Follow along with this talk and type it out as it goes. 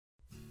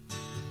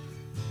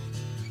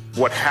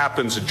what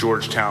happens at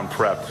Georgetown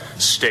Prep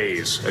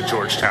stays at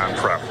Georgetown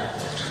Prep.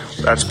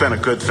 That's been a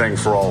good thing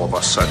for all of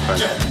us, I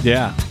think.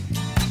 Yeah.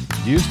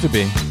 Used to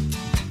be.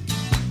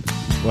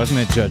 Wasn't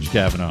it, Judge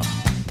Kavanaugh?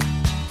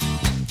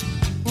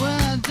 Well,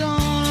 I don't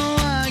know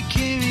why I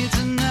came here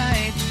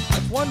tonight.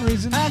 That's one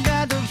reason. I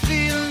got the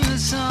feeling that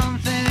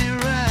something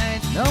ain't right.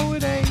 No,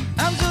 it ain't.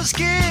 I'm so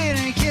scared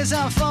in case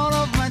I fall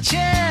off my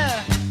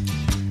chair.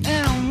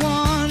 And I'm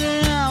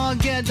wondering how I'll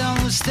get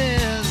down the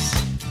stairs.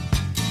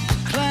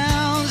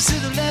 Clowns to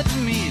the left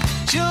of me,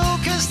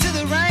 jokers to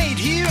the right.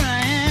 Here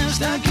I am,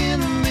 stuck in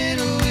the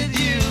middle with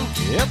you.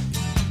 Yep.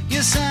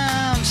 Yes,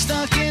 I'm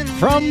stuck in the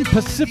From middle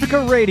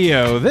Pacifica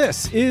Radio,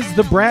 this is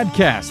the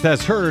BradCast,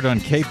 as heard on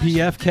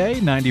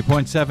KPFK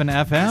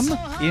 90.7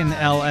 FM in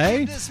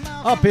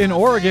LA, up in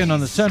Oregon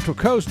on the Central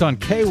Coast on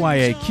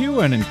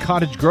KYAQ, and in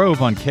Cottage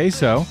Grove on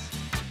KSO.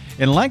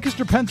 In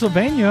Lancaster,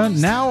 Pennsylvania,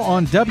 now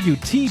on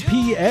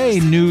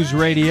WTPA News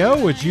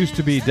Radio, which used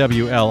to be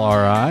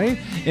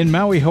WLRI. In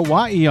Maui,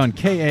 Hawaii on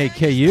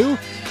KAKU.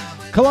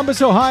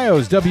 Columbus,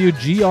 Ohio's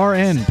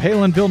WGRN.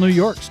 Palinville, New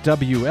York's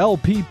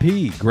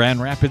WLPP.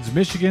 Grand Rapids,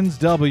 Michigan's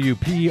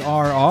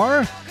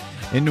WPRR.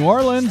 In New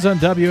Orleans on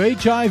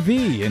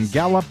WHIV. In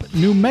Gallup,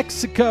 New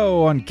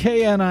Mexico on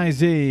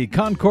KNIZ.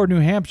 Concord,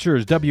 New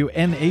Hampshire's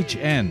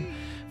WNHN.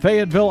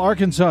 Fayetteville,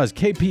 Arkansas's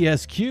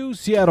KPSQ,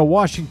 Seattle,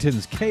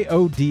 Washington's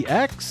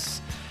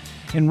KODX,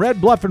 in Red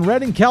Bluff and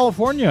Redding,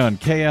 California on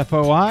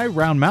KFOI,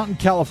 Round Mountain,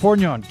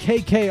 California on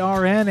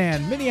KKRN,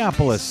 and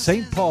Minneapolis,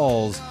 St.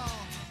 Paul's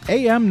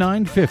AM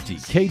 950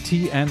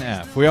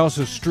 KTNF. We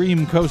also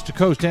stream coast to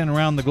coast and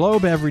around the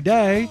globe every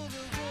day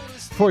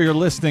for your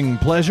listening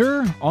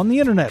pleasure on the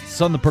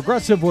internets, on the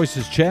Progressive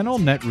Voices channel,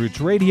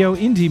 Netroots Radio,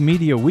 Indie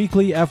Media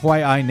Weekly,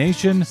 FYI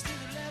Nation,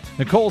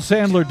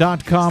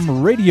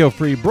 NicoleSandler.com, Radio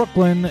Free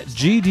Brooklyn,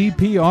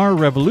 GDPR,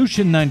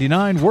 Revolution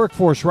 99,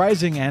 Workforce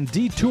Rising, and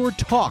Detour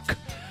Talk.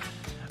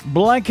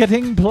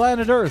 Blanketing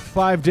planet Earth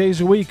 5 days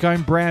a week.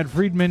 I'm Brad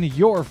Friedman,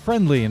 your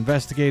friendly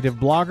investigative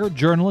blogger,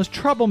 journalist,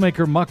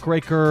 troublemaker,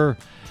 muckraker,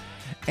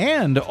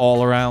 and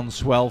all-around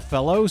swell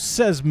fellow.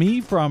 Says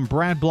me from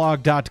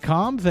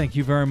BradBlog.com. Thank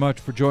you very much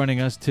for joining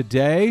us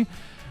today.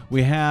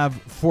 We have,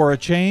 for a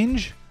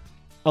change,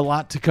 a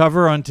lot to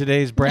cover on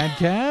today's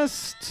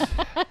BradCast.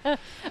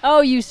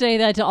 Oh, you say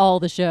that to all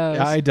the shows.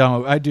 I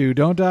do,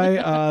 don't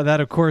I? That,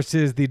 of course,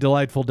 is the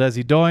delightful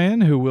Desi Doyen,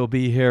 who will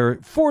be here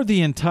for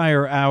the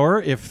entire hour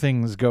if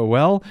things go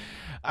well.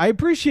 I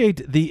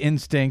appreciate the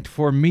instinct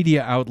for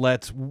media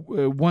outlets,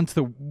 once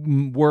the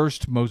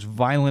worst, most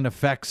violent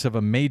effects of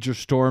a major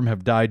storm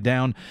have died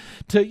down,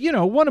 to,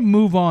 want to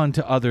move on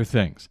to other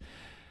things.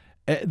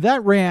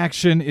 That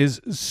reaction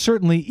is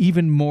certainly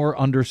even more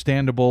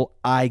understandable,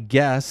 I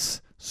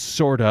guess,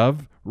 sort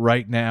of,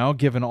 right now,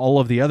 given all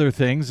of the other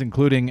things,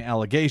 including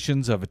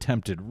allegations of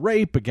attempted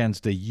rape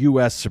against a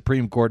U.S.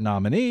 Supreme Court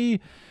nominee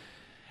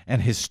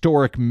and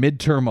historic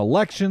midterm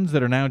elections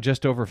that are now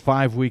just over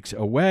 5 weeks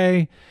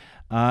away.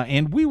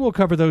 And we will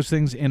cover those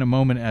things in a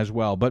moment as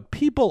well. But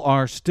people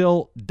are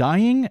still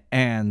dying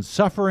and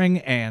suffering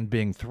and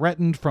being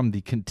threatened from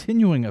the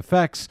continuing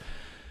effects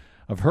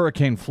of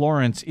Hurricane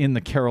Florence in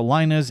the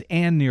Carolinas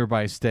and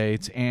nearby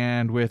states,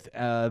 and with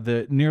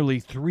the nearly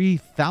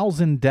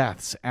 3,000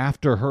 deaths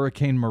after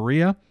Hurricane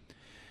Maria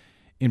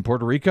in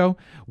Puerto Rico,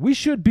 we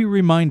should be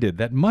reminded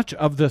that much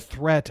of the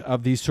threat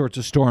of these sorts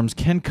of storms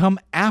can come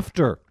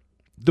after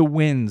the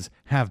winds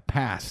have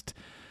passed.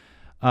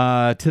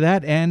 To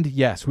that end,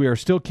 yes, we are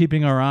still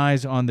keeping our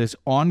eyes on this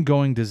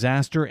ongoing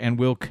disaster, and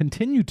will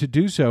continue to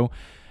do so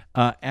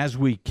as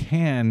we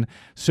can.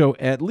 So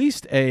at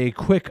least a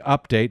quick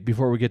update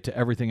before we get to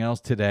everything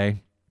else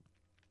today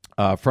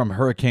from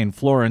Hurricane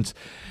Florence.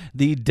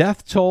 The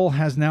death toll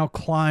has now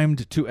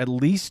climbed to at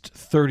least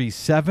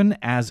 37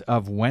 as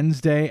of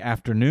Wednesday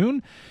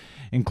afternoon,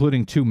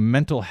 including 2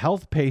 mental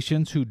health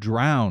patients who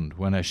drowned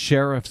when a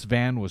sheriff's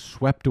van was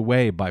swept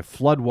away by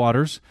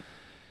floodwaters.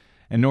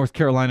 And North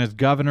Carolina's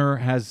governor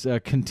has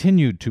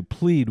continued to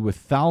plead with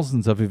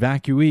thousands of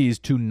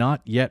evacuees to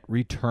not yet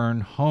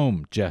return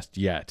home just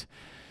yet.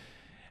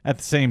 At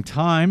the same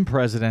time,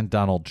 President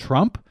Donald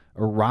Trump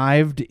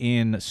arrived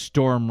in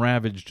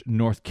storm-ravaged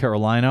North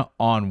Carolina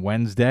on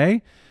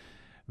Wednesday,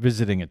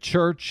 visiting a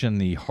church in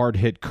the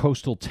hard-hit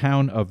coastal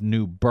town of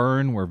New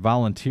Bern, where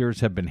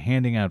volunteers have been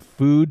handing out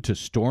food to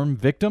storm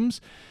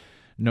victims.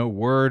 No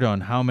word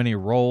on how many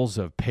rolls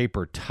of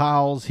paper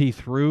towels he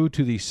threw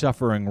to the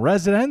suffering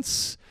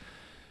residents,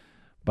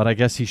 but I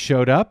guess he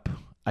showed up.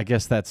 I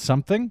guess that's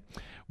something.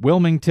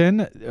 Wilmington,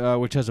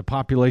 which has a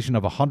population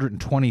of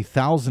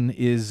 120,000,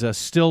 is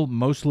still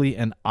mostly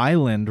an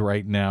island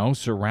right now,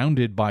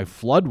 surrounded by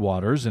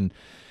floodwaters, and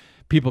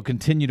people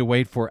continue to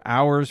wait for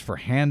hours for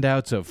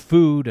handouts of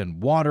food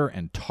and water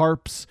and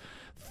tarps.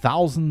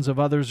 Thousands of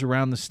others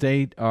around the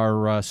state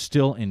are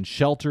still in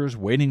shelters,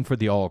 waiting for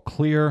the all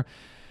clear,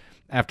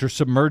 after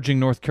submerging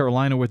North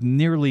Carolina with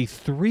nearly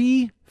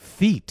 3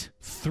 feet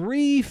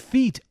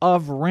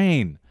of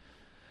rain.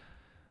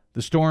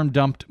 The storm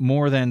dumped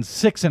more than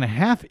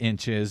 6.5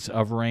 inches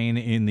of rain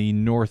in the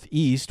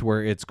Northeast,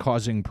 where it's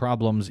causing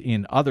problems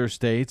in other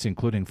states,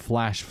 including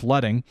flash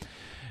flooding.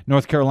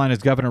 North Carolina's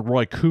Governor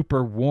Roy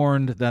Cooper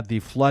warned that the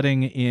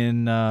flooding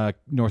in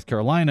North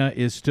Carolina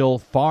is still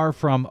far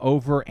from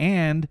over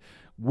and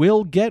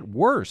will get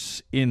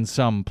worse in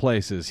some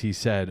places, he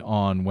said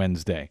on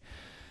Wednesday.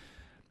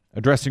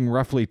 Addressing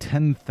roughly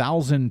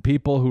 10,000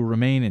 people who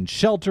remain in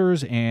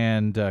shelters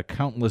and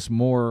countless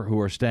more who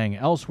are staying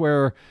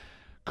elsewhere,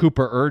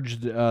 Cooper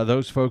urged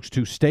those folks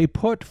to stay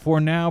put for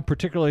now,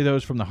 particularly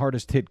those from the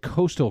hardest-hit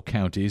coastal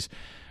counties.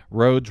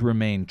 Roads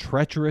remain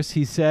treacherous,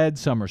 he said.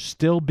 Some are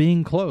still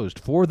being closed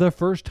for the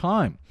first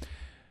time,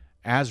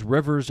 as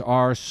rivers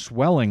are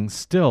swelling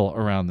still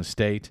around the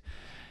state.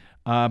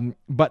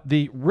 But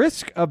the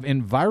risk of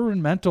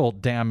environmental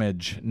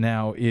damage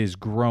now is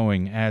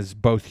growing as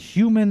both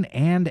human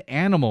and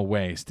animal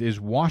waste is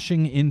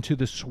washing into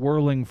the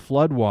swirling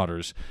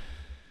floodwaters.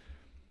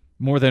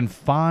 More than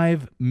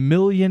 5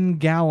 million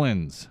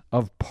gallons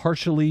of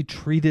partially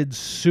treated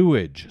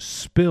sewage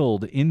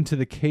spilled into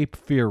the Cape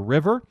Fear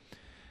River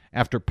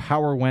after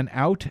power went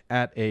out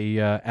at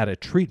a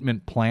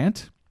treatment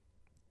plant.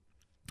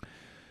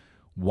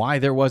 Why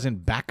there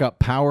wasn't backup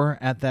power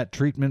at that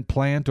treatment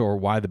plant, or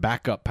why the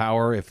backup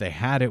power, if they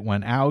had it,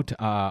 went out,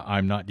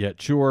 I'm not yet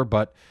sure,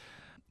 but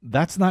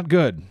that's not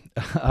good.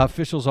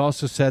 Officials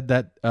also said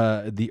that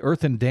the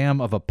earthen dam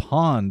of a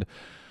pond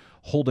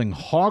holding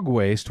hog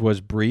waste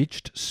was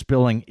breached,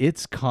 spilling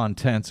its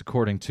contents,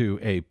 according to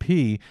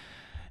AP,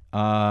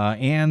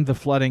 and the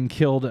flooding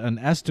killed an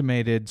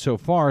estimated, so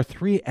far,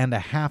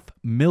 3.5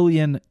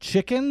 million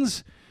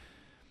chickens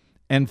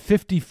and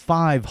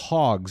 55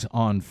 hogs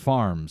on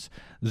farms.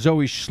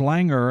 Zoe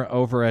Schlanger,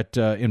 over at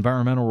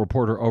environmental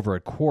reporter over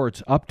at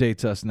Quartz,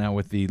 updates us now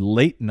with the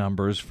late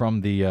numbers from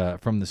the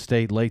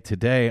state late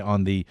today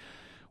on the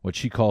what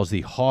she calls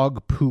the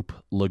hog poop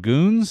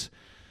lagoons.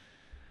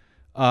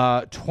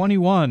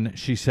 21,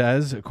 she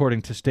says,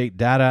 according to state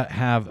data,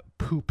 have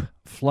poop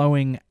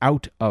flowing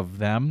out of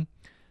them.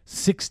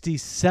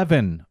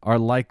 67 are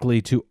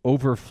likely to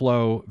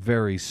overflow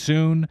very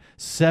soon.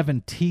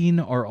 17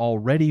 are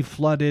already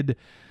flooded.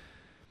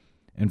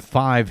 And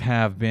 5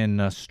 have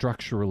been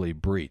structurally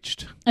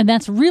breached. And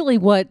that's really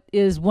what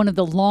is one of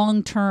the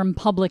long-term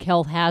public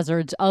health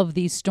hazards of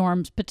these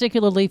storms,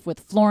 particularly with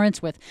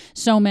Florence, with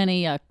so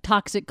many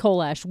toxic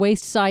coal ash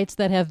waste sites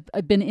that have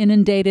been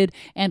inundated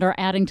and are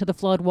adding to the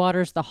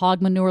floodwaters, the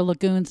hog manure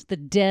lagoons, the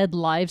dead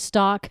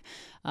livestock.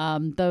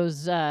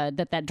 Those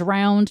that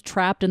drowned,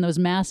 trapped in those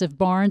massive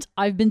barns.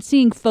 I've been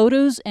seeing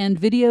photos and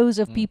videos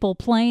of people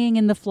playing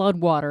in the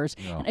floodwaters.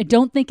 No. And I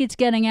don't think it's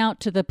getting out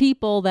to the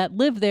people that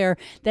live there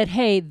that,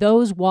 hey,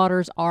 those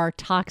waters are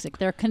toxic.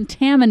 They're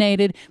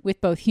contaminated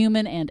with both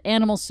human and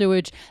animal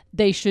sewage.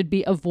 They should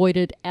be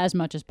avoided as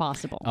much as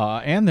possible.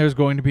 And there's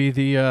going to be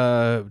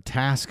the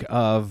task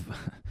of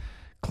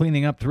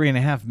cleaning up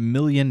 3.5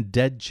 million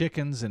dead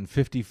chickens and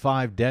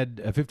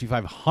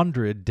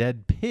 5,500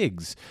 dead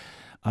pigs.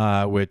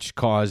 Which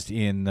caused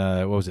in,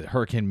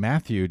 Hurricane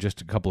Matthew just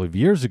a couple of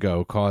years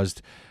ago,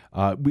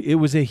 it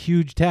was a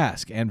huge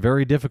task and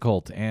very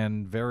difficult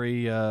and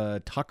very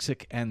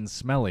toxic and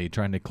smelly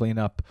trying to clean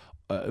up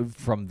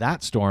from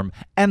that storm.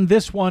 And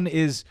this one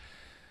is...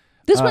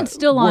 This one's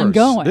still worse.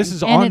 Ongoing. This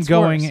is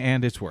ongoing,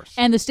 and it's worse.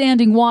 And the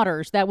standing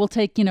waters, that will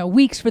take,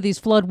 weeks for these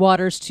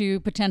floodwaters to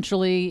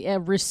potentially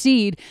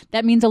recede.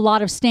 That means a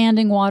lot of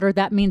standing water.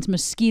 That means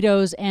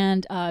mosquitoes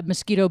and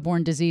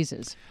mosquito-borne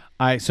diseases.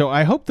 So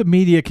I hope the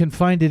media can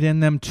find it in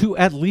them to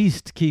at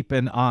least keep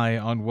an eye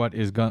on what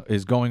is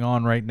going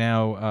on right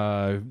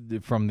now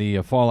from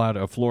the fallout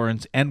of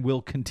Florence, and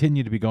will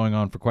continue to be going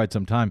on for quite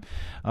some time.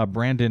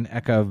 Brandon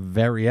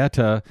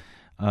Echevarrieta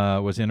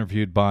was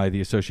interviewed by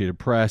the Associated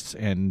Press,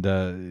 and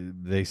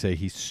they say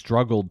he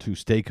struggled to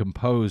stay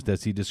composed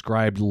as he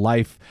described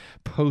life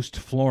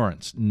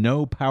post-Florence.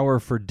 No power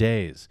for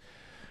days.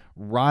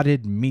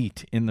 Rotted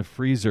meat in the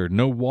freezer,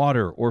 no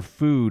water or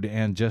food,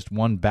 and just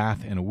one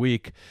bath in a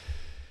week.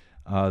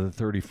 The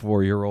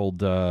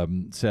 34-year-old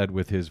said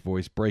with his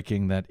voice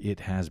breaking that it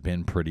has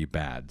been pretty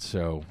bad.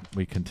 So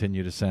we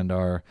continue to send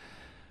our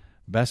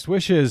best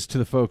wishes to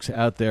the folks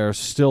out there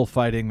still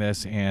fighting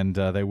this, and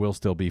they will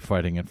still be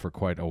fighting it for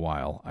quite a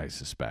while, I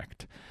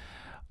suspect.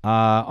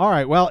 All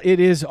right, well, it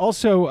is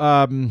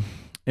also...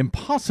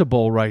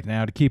 impossible right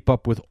now to keep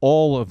up with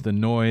all of the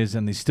noise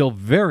and the still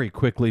very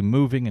quickly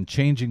moving and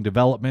changing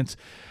developments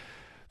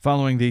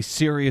following the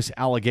serious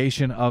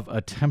allegation of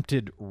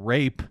attempted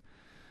rape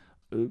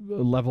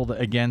leveled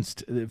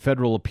against the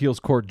federal appeals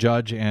court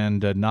judge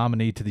and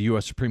nominee to the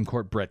U.S. Supreme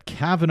Court, Brett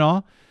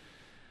Kavanaugh.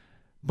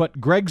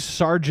 But Greg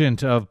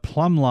Sargent of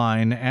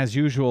Plumline, as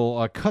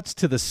usual, cuts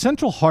to the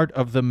central heart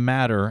of the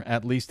matter,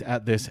 at least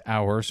at this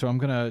hour. So I'm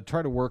going to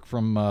try to work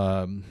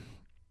from...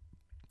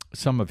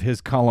 some of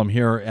his column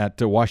here at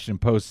the Washington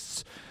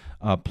Post's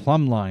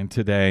Plumline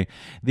today.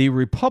 The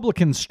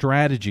Republican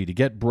strategy to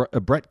get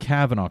Brett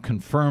Kavanaugh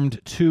confirmed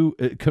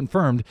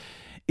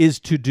is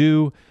to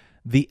do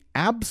the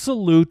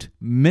absolute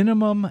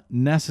minimum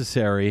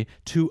necessary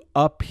to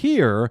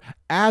appear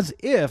as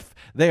if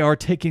they are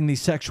taking the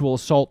sexual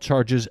assault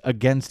charges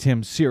against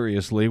him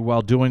seriously,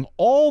 while doing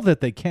all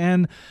that they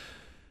can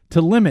to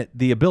limit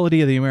the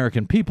ability of the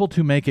American people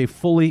to make a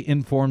fully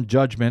informed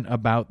judgment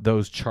about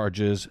those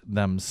charges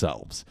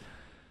themselves.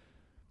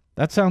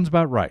 That sounds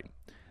about right.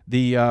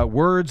 The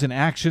words and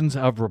actions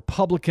of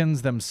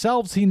Republicans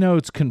themselves, he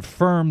notes,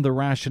 confirm the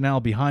rationale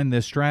behind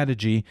this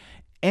strategy.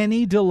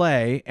 Any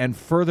delay and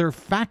further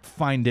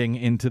fact-finding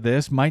into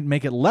this might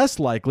make it less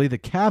likely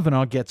that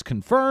Kavanaugh gets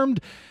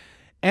confirmed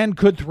and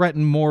could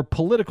threaten more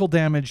political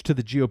damage to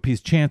the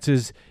GOP's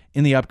chances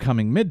in the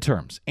upcoming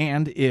midterms.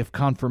 And if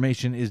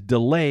confirmation is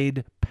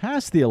delayed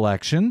past the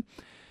election,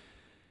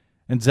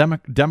 and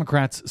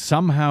Democrats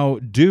somehow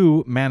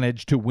do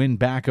manage to win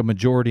back a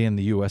majority in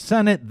the U.S.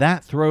 Senate,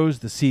 that throws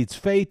the seat's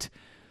fate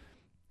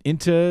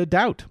into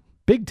doubt,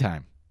 big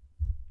time.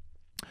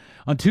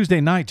 On Tuesday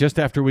night, just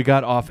after we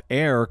got off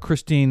air,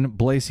 Christine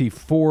Blasey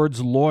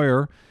Ford's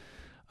lawyer,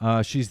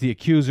 she's the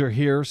accuser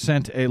here,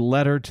 sent a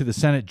letter to the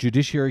Senate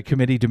Judiciary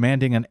Committee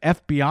demanding an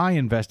FBI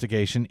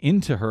investigation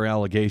into her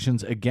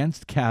allegations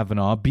against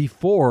Kavanaugh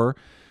before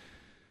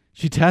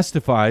she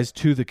testifies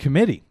to the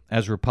committee,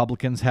 as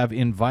Republicans have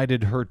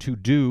invited her to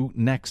do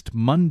next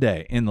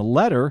Monday. In the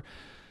letter,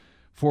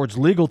 Ford's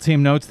legal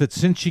team notes that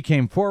since she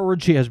came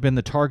forward, she has been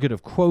the target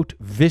of, quote,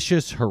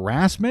 vicious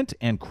harassment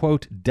and,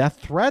 quote, death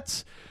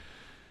threats,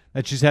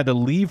 that she's had to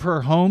leave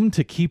her home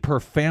to keep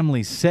her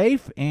family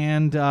safe,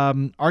 and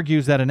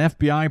argues that an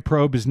FBI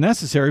probe is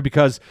necessary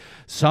because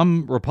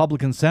some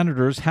Republican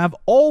senators have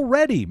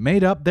already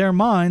made up their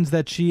minds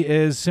that she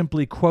is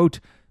simply, quote,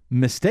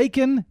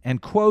 mistaken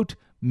and, quote,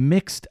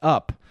 mixed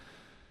up.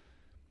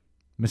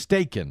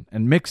 Mistaken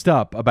and mixed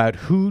up about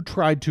who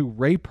tried to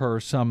rape her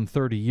some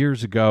 30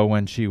 years ago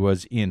when she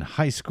was in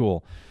high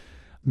school.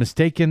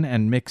 Mistaken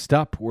and mixed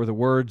up were the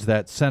words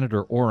that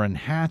Senator Orrin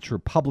Hatch,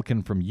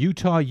 Republican from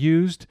Utah,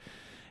 used.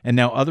 And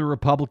now other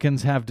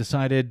Republicans have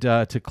decided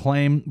to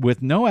claim,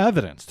 with no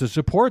evidence to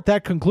support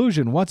that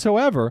conclusion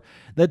whatsoever,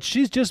 that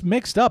she's just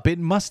mixed up. It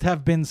must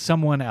have been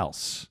someone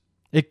else.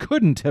 It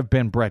couldn't have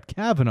been Brett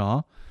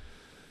Kavanaugh.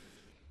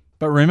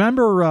 But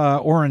remember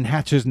Orrin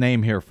Hatch's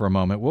name here for a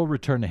moment. We'll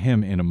return to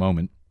him in a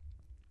moment.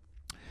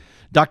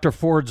 Dr.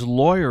 Ford's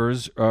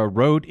lawyers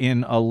wrote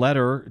in their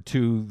letter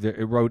to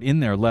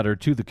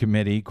the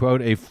committee,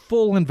 quote, a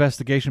full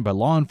investigation by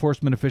law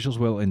enforcement officials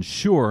will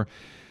ensure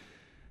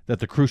that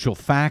the crucial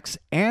facts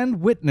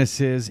and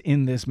witnesses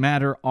in this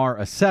matter are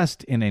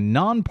assessed in a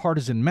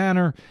nonpartisan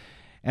manner,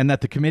 and that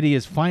the committee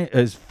is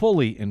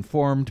fully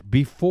informed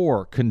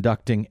before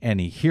conducting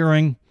any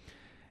hearing,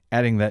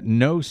 adding that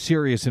no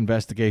serious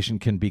investigation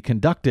can be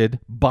conducted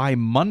by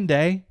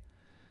Monday,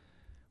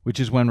 which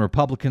is when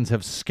Republicans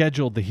have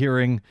scheduled the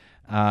hearing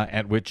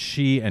at which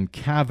she and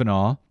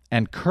Kavanaugh,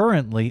 and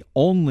currently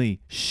only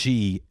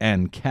she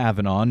and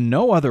Kavanaugh,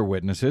 no other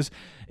witnesses,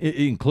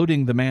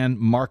 including the man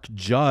Mark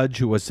Judge,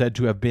 who was said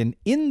to have been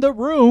in the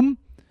room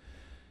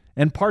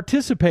and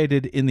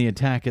participated in the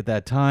attack at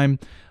that time,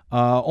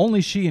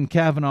 only she and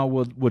Kavanaugh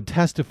would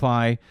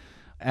testify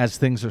as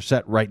things are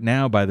set right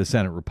now by the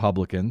Senate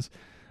Republicans.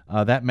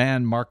 That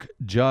man, Mark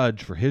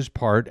Judge, for his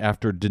part,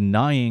 after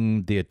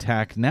denying the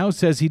attack, now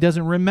says he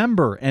doesn't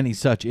remember any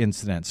such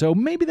incident. So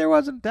maybe there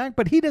was an attack,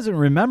 but he doesn't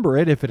remember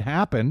it if it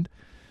happened.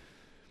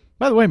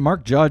 By the way,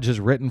 Mark Judge has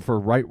written for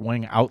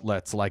right-wing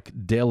outlets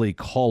like Daily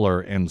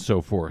Caller and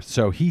so forth.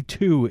 So he,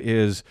 too,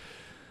 is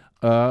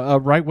a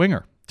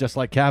right-winger, just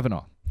like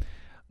Kavanaugh.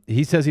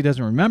 He says he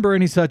doesn't remember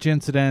any such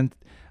incident,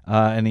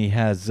 and he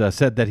has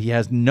said that he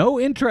has no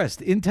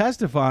interest in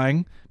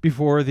testifying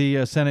before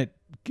the Senate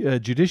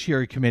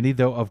Judiciary Committee,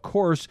 though, of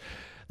course,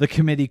 the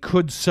committee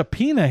could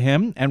subpoena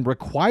him and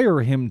require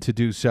him to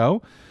do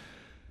so,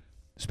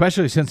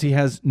 especially since he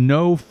has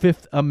no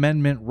Fifth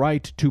Amendment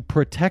right to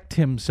protect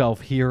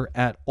himself here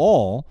at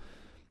all,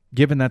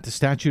 given that the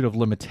statute of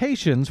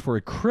limitations for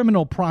a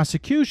criminal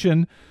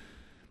prosecution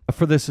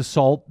for this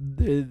assault,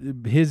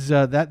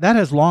 that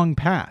has long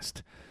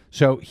passed.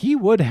 So he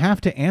would have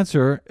to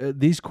answer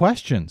these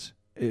questions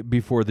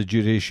before the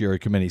Judiciary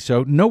Committee.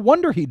 So no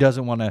wonder he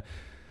doesn't want to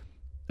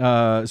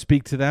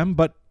speak to them,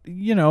 but,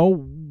 you know,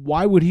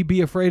 why would he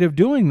be afraid of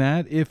doing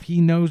that if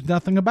he knows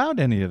nothing about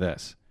any of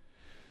this?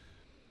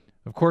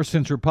 Of course,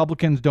 since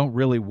Republicans don't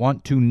really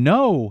want to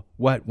know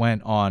what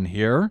went on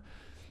here,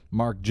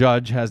 Mark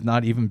Judge has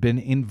not even been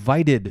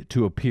invited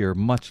to appear,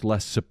 much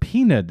less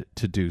subpoenaed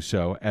to do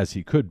so, as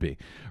he could be.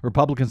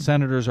 Republican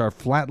senators are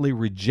flatly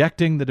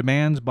rejecting the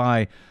demands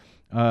by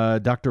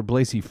Dr.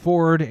 Blasey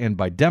Ford and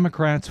by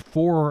Democrats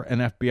for an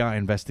FBI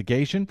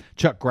investigation.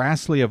 Chuck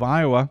Grassley of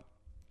Iowa,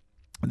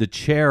 the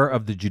chair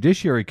of the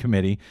Judiciary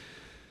Committee,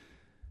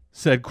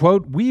 said,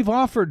 quote, we've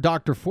offered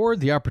Dr. Ford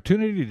the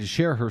opportunity to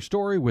share her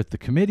story with the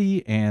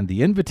committee, and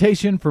the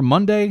invitation for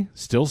Monday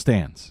still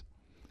stands.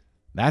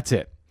 That's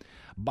it.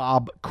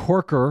 Bob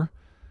Corker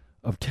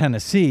of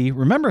Tennessee.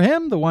 Remember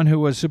him, the one who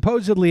was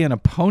supposedly an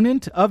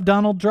opponent of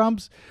Donald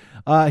Trump's?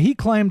 He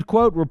claimed,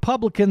 quote,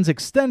 Republicans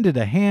extended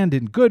a hand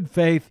in good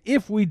faith.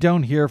 If we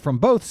don't hear from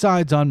both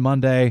sides on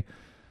Monday,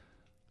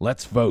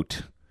 let's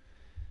vote.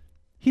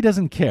 He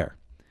doesn't care.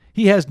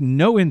 He has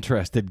no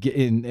interest in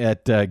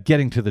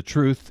getting to the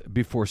truth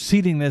before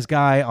seating this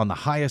guy on the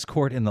highest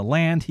court in the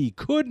land. He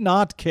could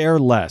not care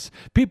less.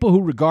 People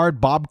who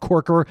regard Bob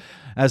Corker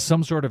as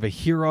some sort of a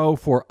hero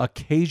for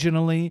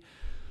occasionally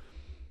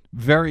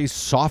very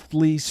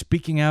softly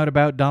speaking out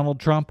about Donald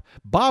Trump,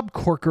 Bob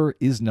Corker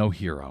is no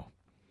hero.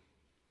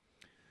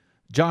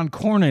 John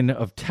Cornyn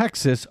of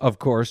Texas, of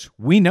course,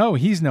 we know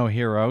he's no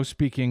hero.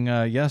 Speaking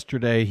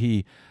yesterday,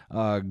 he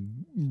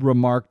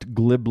remarked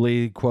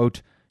glibly,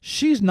 quote,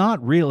 she's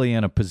not really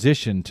in a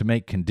position to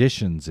make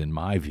conditions, in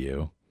my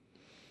view.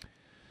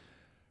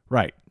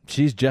 Right.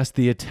 She's just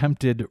the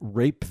attempted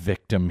rape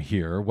victim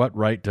here. What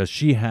right does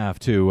she have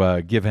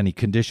to give any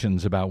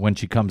conditions about when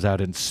she comes out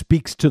and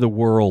speaks to the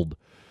world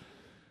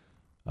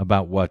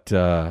about what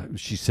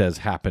she says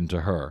happened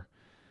to her?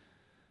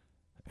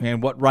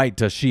 And what right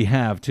does she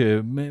have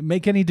to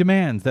make any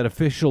demands that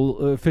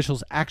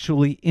officials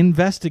actually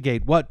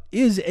investigate what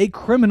is a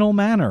criminal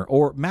matter,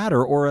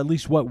 or at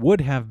least what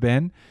would have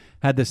been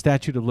had the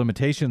statute of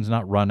limitations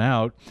not run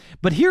out?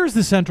 But here's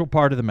the central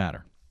part of the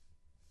matter.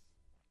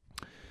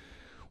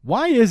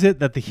 Why is it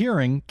that the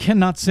hearing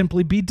cannot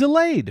simply be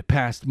delayed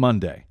past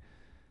Monday?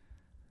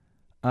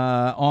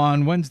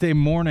 On Wednesday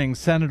morning,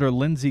 Senator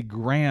Lindsey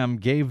Graham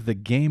gave the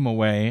game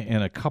away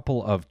in a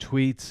couple of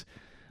tweets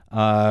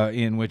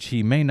in which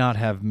he may not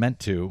have meant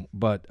to,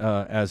 but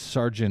as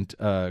Sargent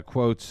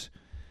quotes,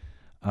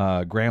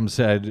 Graham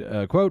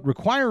said, quote,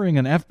 requiring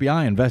an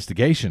FBI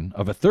investigation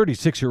of a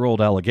 36-year-old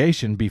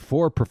allegation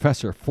before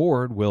Professor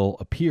Ford will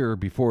appear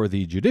before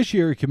the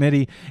Judiciary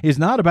Committee is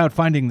not about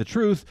finding the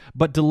truth,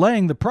 but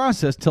delaying the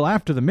process till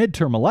after the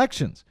midterm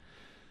elections.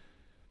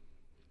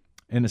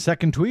 In a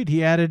second tweet,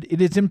 he added,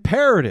 it is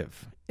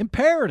imperative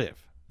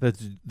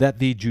that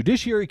the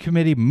Judiciary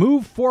Committee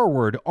move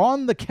forward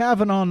on the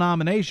Kavanaugh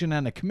nomination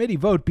and a committee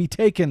vote be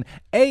taken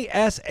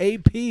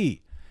ASAP.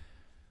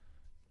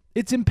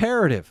 It's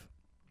imperative.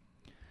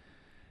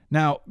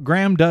 Now,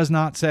 Graham does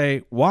not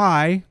say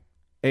why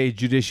a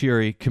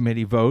Judiciary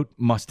Committee vote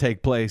must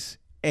take place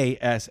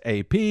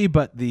ASAP,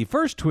 but the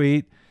first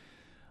tweet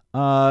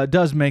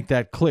does make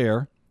that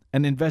clear.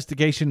 An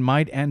investigation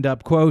might end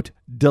up, quote,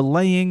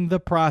 delaying the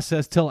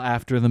process till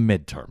after the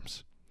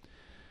midterms.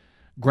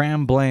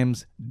 Graham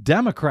blames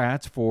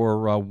Democrats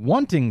for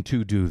wanting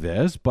to do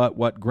this, but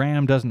what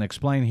Graham doesn't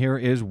explain here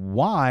is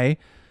why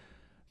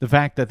the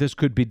fact that this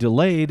could be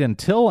delayed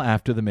until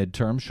after the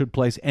midterm should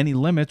place any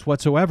limits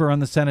whatsoever on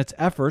the Senate's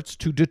efforts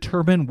to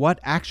determine what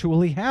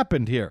actually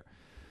happened here.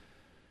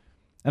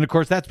 And, of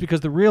course, that's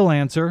because the real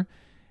answer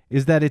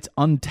is that it's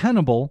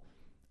untenable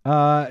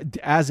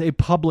as a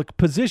public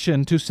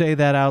position to say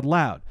that out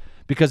loud.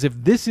 Because if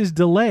this is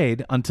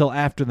delayed until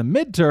after the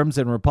midterms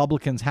and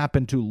Republicans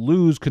happen to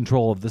lose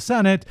control of the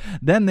Senate,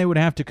 then they would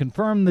have to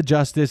confirm the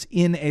justice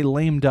in a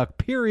lame duck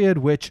period,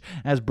 which,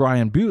 as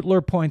Brian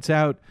Butler points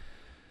out,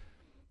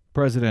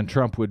 President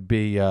Trump would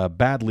be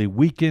badly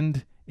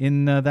weakened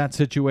in that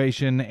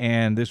situation,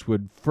 and this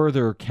would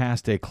further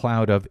cast a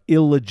cloud of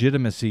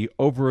illegitimacy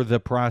over the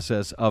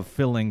process of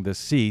filling the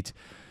seat,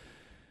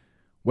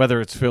 whether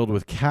it's filled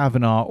with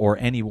Kavanaugh or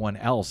anyone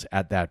else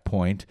at that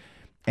point,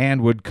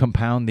 and would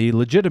compound the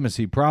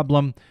legitimacy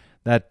problem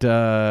that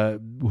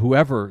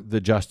whoever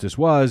the justice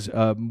was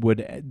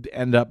would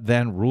end up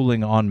then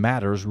ruling on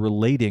matters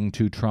relating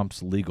to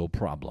Trump's legal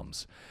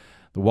problems.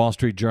 The Wall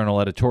Street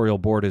Journal editorial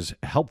board is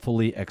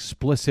helpfully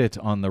explicit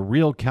on the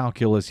real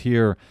calculus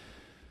here.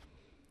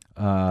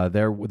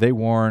 They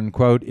warn,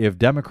 quote, if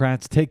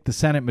Democrats take the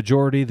Senate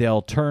majority,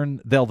 they'll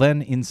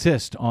then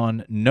insist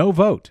on no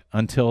vote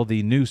until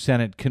the new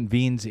Senate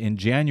convenes in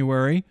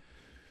January,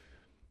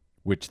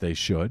 which they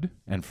should,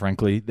 and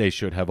frankly, they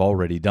should have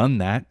already done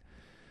that.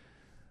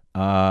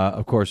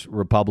 Of course,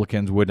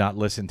 Republicans would not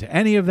listen to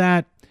any of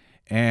that,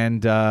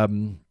 and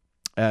all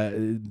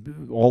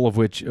of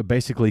which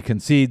basically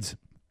concedes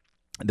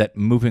that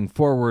moving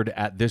forward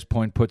at this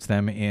point puts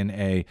them in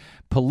a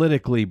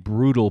politically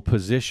brutal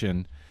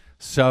position,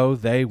 so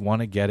they want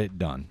to get it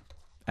done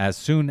as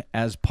soon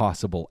as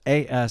possible,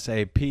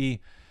 ASAP,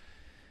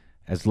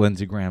 as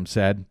Lindsey Graham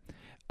said.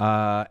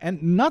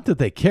 And not that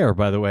they care,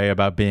 by the way,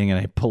 about being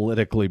in a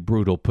politically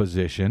brutal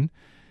position.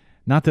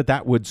 Not that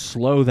that would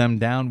slow them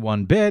down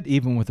one bit,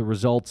 even with the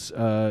results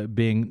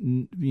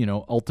being,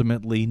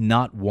 ultimately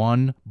not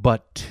one,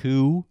 but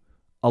two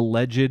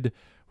alleged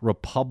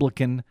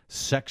Republican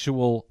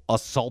sexual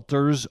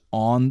assaulters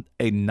on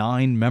a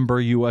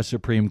 9-member U.S.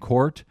 Supreme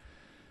Court.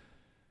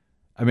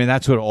 I mean,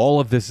 that's what all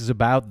of this is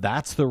about.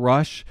 That's the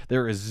rush.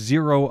 There is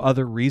zero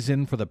other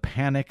reason for the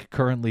panic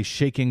currently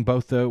shaking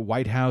both the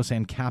White House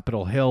and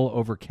Capitol Hill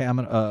over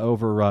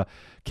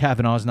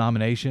Kavanaugh's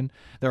nomination.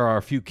 There are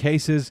a few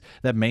cases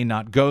that may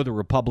not go the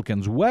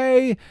Republicans'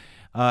 way,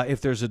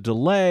 if there's a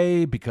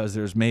delay because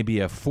there's maybe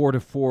a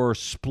 4-4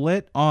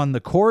 split on the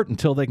court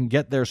until they can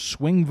get their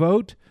swing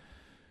vote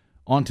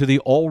onto the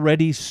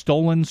already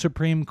stolen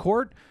Supreme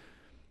Court.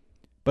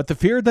 But the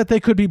fear that they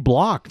could be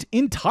blocked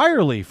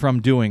entirely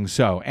from doing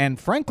so. And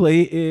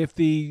frankly, if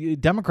the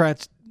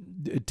Democrats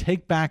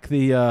take back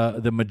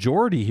the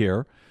majority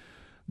here,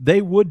 they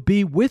would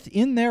be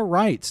within their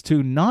rights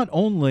to not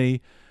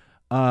only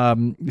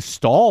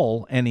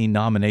stall any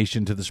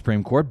nomination to the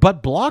Supreme Court,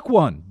 but block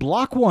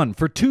one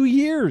for 2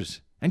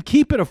 years and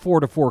keep it a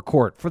 4-4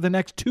 court for the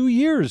next 2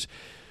 years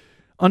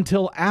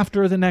until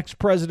after the next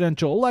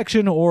presidential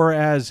election, or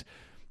as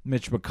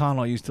Mitch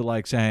McConnell used to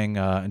like saying,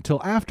 until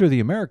after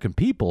the American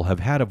people have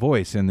had a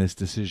voice in this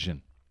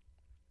decision.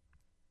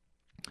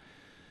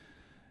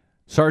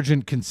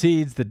 Sargent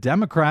concedes the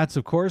Democrats,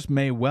 of course,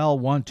 may well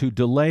want to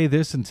delay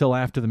this until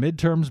after the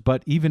midterms,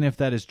 but even if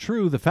that is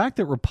true, the fact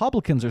that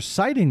Republicans are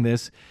citing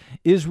this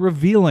is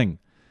revealing.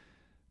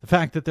 The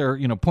fact that they're,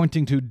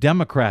 pointing to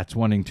Democrats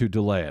wanting to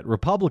delay it.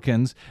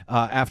 Republicans,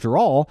 after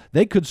all,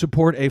 they could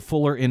support a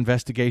fuller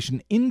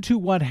investigation into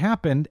what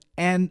happened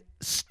and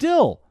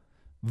still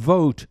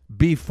vote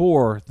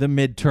before the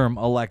midterm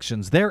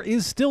elections. There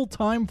is still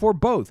time for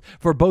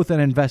both an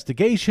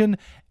investigation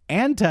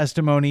and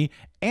testimony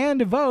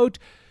and a vote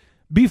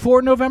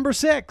before November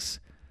 6th.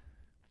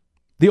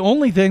 The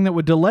only thing that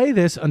would delay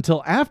this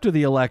until after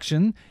the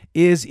election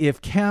is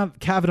if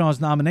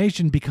Kavanaugh's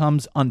nomination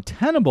becomes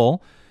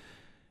untenable,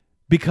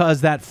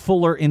 because that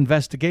fuller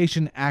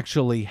investigation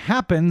actually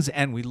happens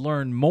and we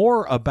learn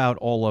more about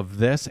all of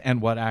this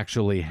and what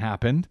actually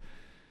happened.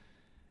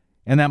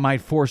 And that might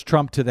force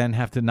Trump to then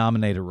have to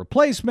nominate a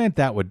replacement.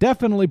 That would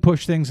definitely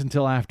push things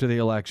until after the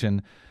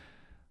election.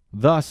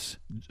 Thus,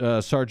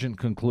 Sargent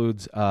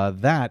concludes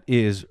that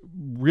is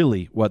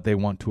really what they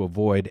want to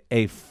avoid,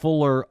 a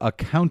fuller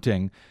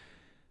accounting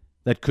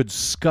that could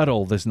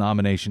scuttle this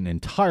nomination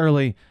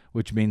entirely,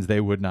 which means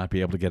they would not be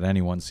able to get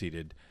anyone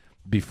seated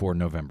before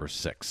November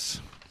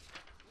 6th.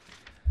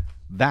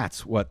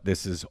 That's what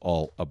this is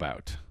all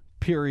about.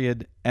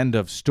 Period. End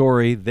of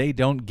story. They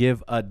don't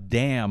give a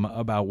damn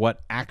about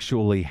what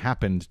actually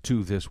happened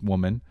to this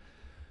woman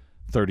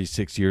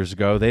 36 years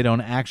ago. They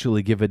don't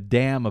actually give a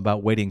damn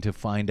about waiting to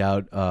find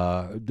out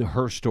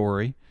her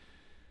story,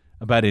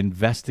 about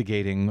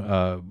investigating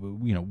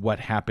what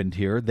happened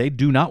here. They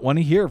do not want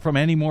to hear from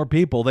any more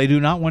people. They do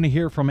not want to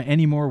hear from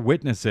any more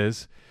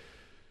witnesses.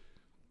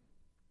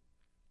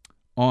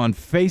 On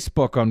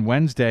Facebook on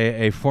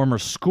Wednesday, a former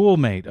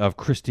schoolmate of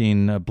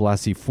Christine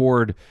Blasey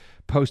Ford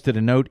posted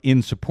a note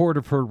in support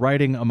of her,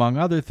 writing, among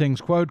other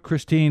things, quote,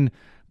 Christine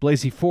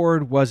Blasey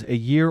Ford was a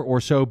year or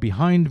so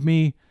behind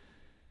me.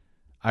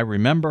 I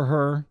remember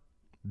her.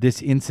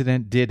 This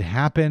incident did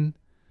happen.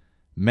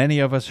 Many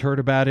of us heard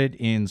about it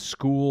in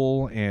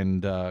school,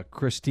 and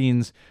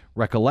Christine's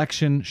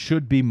recollection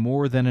should be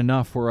more than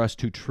enough for us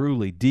to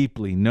truly,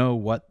 deeply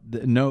know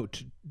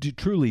to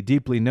truly,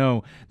 deeply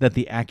know that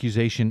the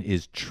accusation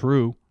is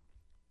true.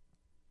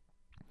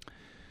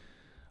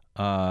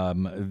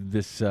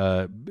 This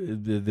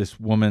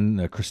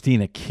woman,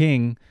 Christina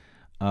King,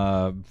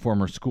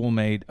 former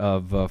schoolmate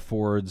of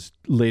Ford's,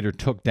 later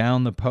took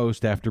down the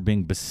post after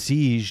being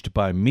besieged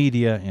by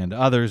media and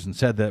others, and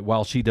said that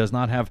while she does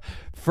not have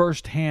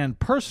firsthand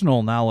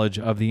personal knowledge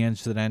of the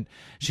incident,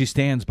 she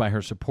stands by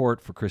her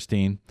support for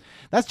Christine.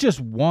 That's just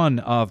one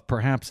of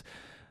perhaps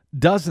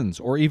dozens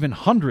or even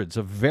hundreds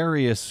of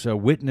various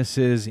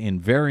witnesses in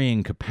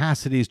varying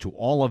capacities to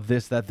all of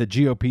this that the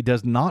GOP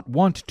does not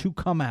want to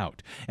come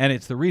out. And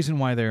it's the reason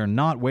why they are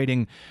not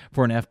waiting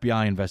for an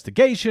FBI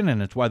investigation,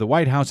 and it's why the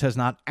White House has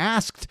not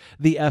asked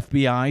the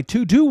FBI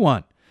to do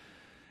one.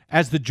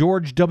 As the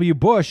George H.W.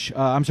 Bush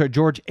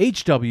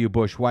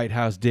White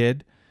House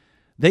did,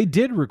 they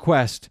did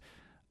request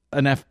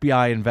an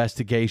FBI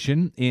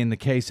investigation in the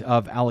case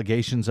of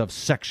allegations of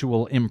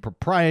sexual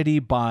impropriety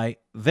by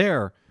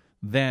their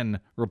then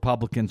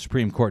Republican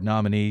Supreme Court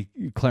nominee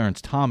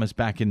Clarence Thomas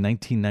back in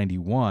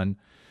 1991.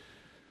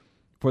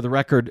 For the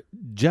record,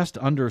 just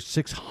under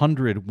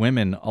 600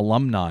 women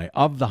alumni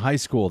of the high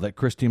school that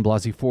Christine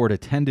Blasey Ford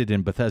attended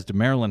in Bethesda,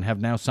 Maryland,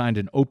 have now signed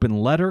an open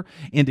letter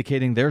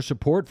indicating their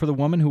support for the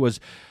woman who has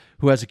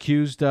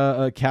accused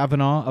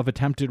Kavanaugh of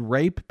attempted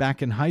rape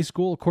back in high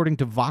school, according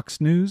to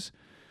Vox News.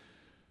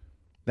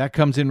 That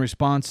comes in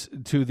response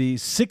to the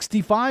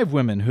 65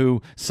 women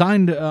who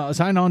signed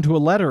on to a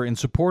letter in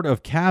support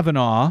of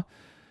Kavanaugh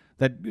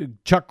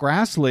that Chuck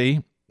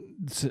Grassley,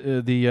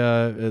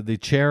 the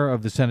chair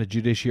of the Senate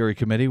Judiciary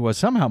Committee, was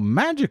somehow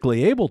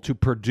magically able to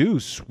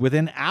produce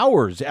within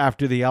hours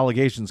after the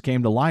allegations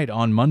came to light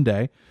on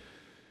Monday.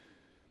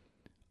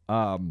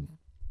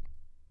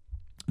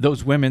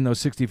 Those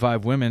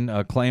 65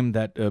 women, claimed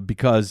that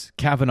because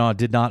Kavanaugh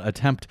did not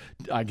attempt,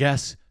 I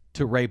guess,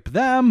 to rape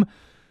them,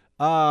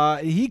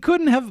 he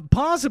couldn't have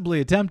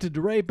possibly attempted to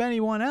rape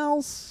anyone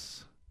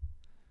else.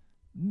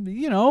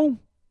 He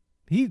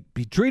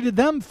treated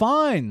them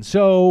fine,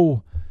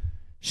 so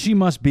she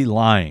must be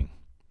lying.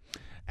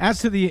 As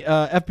to the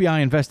FBI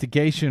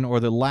investigation or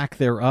the lack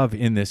thereof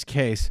in this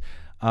case,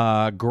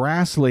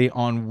 Grassley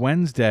on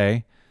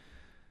Wednesday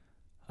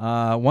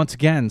once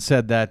again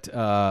said that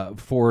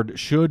Ford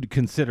should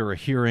consider a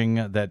hearing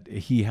that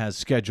he has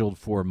scheduled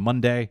for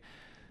Monday.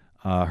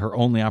 Her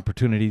only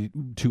opportunity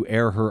to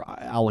air her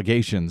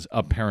allegations,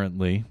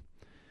 apparently.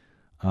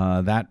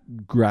 That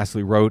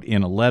Grassley wrote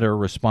in a letter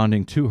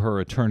responding to her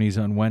attorneys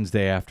on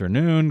Wednesday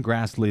afternoon.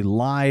 Grassley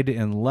lied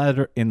in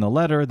the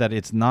letter that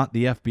it's not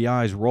the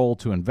FBI's role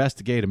to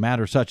investigate a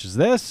matter such as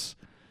this.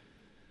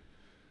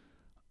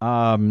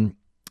 And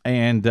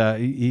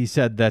he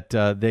said that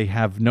they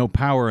have no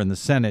power in the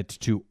Senate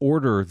to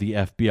order the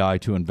FBI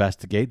to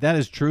investigate. That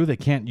is true. They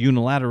can't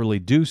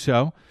unilaterally do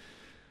so.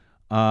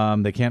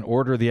 They can't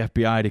order the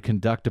FBI to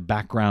conduct a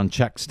background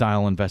check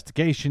style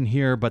investigation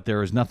here, but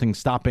there is nothing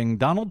stopping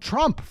Donald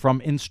Trump from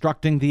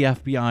instructing the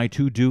FBI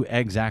to do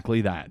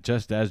exactly that,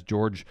 just as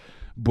George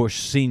Bush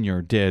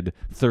Sr. did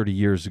 30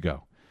 years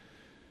ago.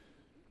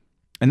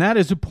 And that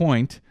is a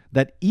point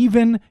that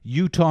even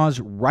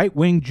Utah's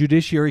right-wing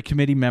Judiciary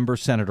Committee member,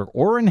 Senator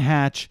Orrin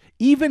Hatch,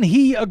 even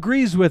he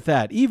agrees with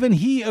that. Even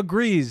he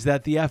agrees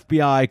that the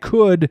FBI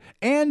could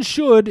and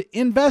should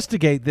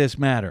investigate this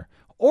matter.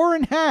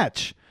 Orrin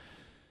Hatch.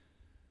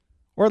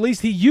 Or at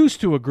least he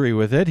used to agree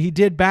with it. He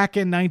did back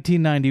in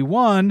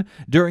 1991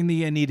 during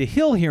the Anita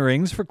Hill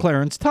hearings for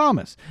Clarence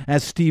Thomas.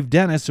 As Steve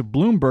Dennis of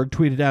Bloomberg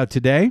tweeted out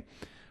today,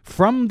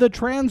 from the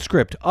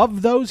transcript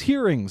of those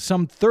hearings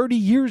some 30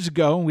 years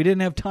ago, we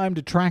didn't have time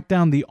to track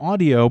down the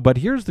audio, but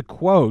here's the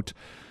quote.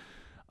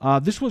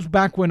 This was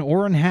back when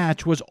Orrin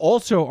Hatch was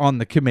also on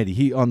the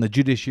committee, on the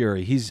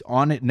judiciary. He's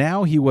on it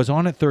now. He was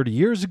on it 30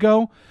 years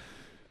ago.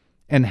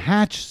 And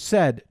Hatch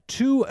said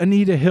to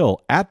Anita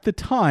Hill at the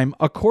time,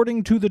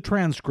 according to the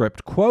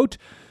transcript, quote,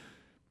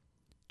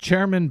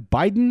 Chairman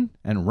Biden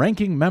and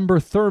Ranking Member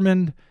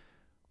Thurmond,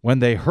 when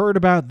they heard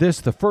about this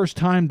the first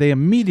time, they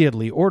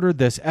immediately ordered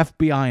this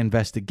FBI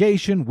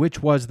investigation,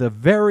 which was the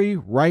very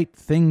right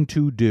thing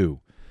to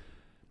do.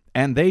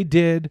 And they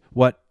did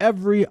what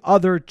every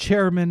other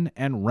chairman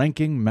and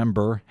ranking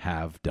member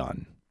have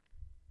done.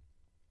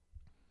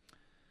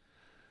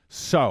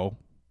 So,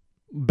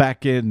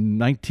 back in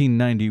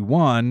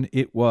 1991,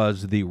 it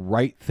was the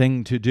right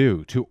thing to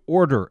do to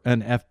order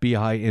an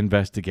FBI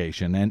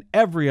investigation, and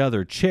every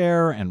other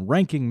chair and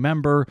ranking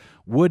member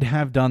would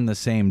have done the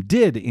same,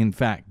 did in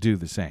fact do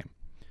the same.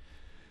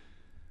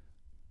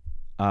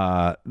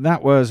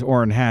 That was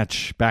Orrin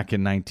Hatch back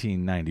in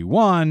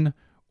 1991.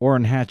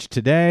 Orrin Hatch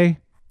today,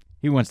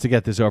 he wants to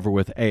get this over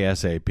with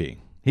ASAP.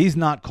 He's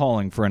not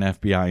calling for an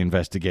FBI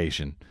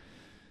investigation.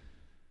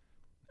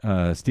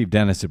 Steve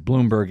Dennis at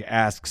Bloomberg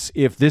asks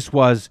if this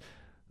was,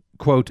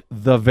 quote,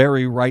 the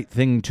very right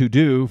thing to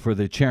do for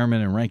the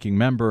chairman and ranking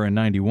member in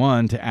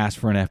 91 to ask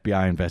for an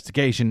FBI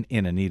investigation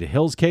in Anita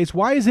Hill's case.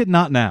 Why is it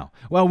not now?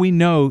 Well, we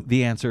know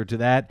the answer to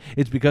that.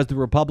 It's because the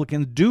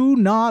Republicans do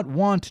not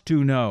want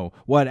to know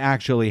what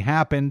actually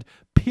happened,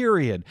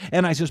 period.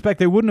 And I suspect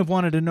they wouldn't have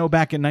wanted to know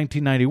back in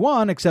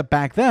 1991, except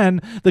back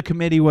then the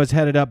committee was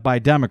headed up by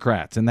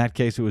Democrats. In that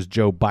case, it was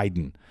Joe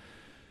Biden.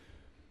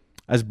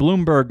 As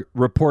Bloomberg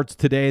reports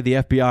today, the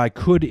FBI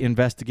could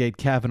investigate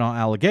Kavanaugh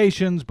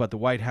allegations, but the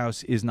White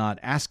House is not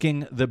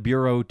asking the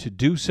Bureau to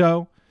do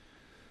so.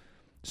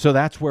 So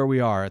that's where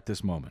we are at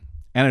this moment.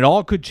 And it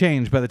all could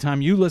change by the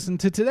time you listen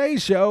to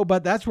today's show,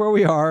 but that's where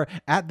we are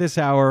at this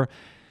hour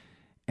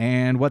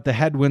and what the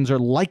headwinds are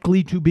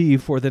likely to be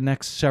for the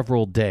next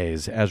several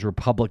days as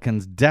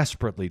Republicans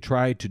desperately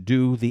try to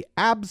do the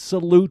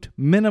absolute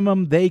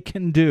minimum they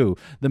can do,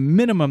 the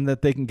minimum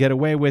that they can get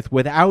away with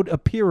without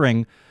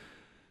appearing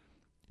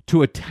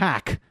to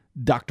attack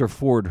Dr.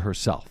 Ford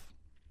herself.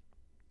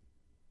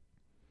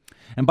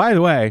 And by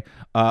the way,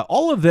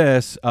 all of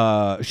this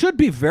should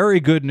be very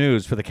good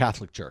news for the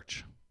Catholic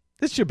Church.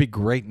 This should be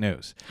great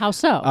news. How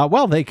so?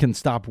 Well, they can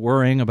stop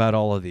worrying about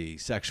all of the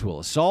sexual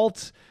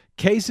assault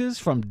cases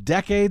from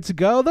decades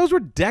ago. Those were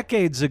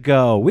decades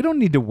ago. We don't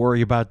need to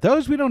worry about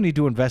those. We don't need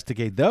to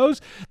investigate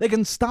those. They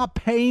can stop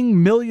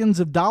paying millions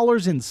of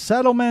dollars in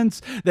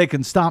settlements. They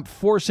can stop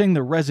forcing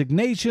the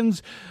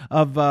resignations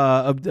of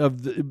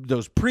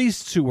those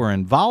priests who were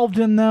involved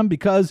in them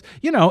because,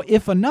 you know,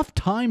 if enough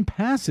time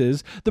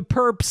passes, the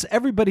perps,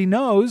 everybody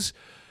knows,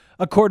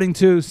 according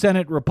to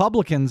Senate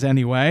Republicans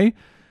anyway,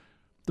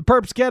 the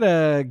perps get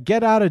a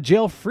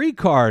get-out-of-jail-free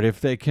card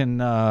if they can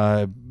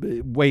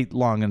wait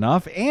long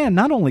enough, and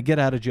not only get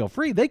out of jail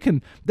free,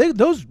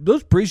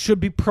 those priests should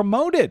be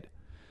promoted.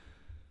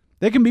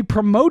 They can be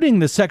promoting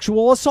the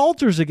sexual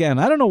assaulters again.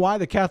 I don't know why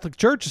the Catholic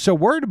Church is so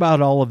worried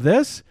about all of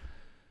this.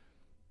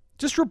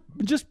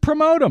 Just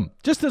promote them,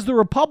 just as the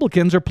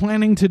Republicans are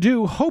planning to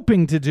do,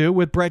 hoping to do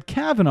with Brett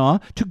Kavanaugh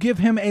to give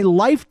him a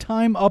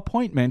lifetime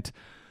appointment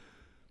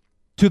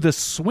to the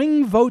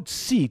swing vote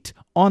seat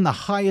on the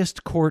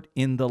highest court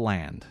in the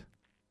land.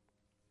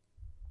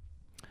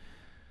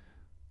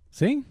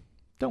 See?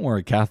 Don't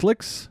worry,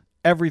 Catholics.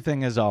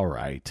 Everything is all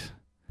right.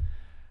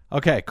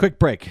 Okay, quick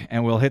break,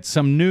 and we'll hit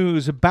some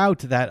news about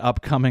that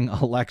upcoming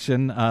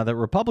election that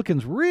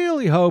Republicans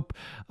really hope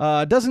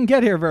doesn't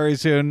get here very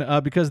soon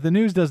because the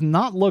news does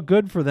not look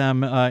good for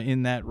them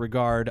in that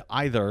regard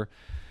either.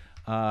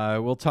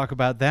 We'll talk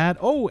about that.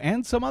 Oh,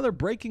 and some other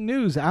breaking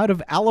news out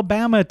of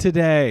Alabama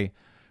today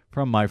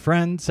from my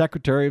friend,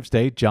 Secretary of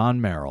State John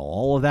Merrill.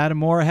 All of that and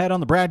more ahead on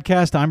the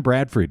BradCast. I'm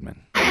Brad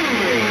Friedman.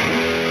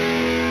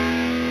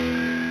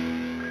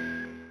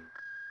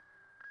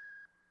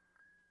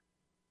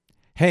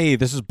 Hey,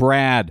 this is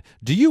Brad.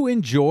 Do you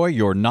enjoy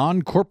your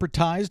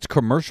non-corporatized,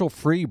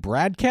 commercial-free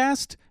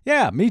BradCast?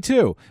 Yeah, me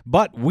too.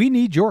 But we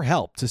need your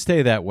help to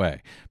stay that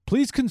way.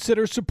 Please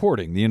consider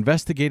supporting the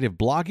investigative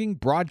blogging,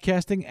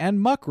 broadcasting, and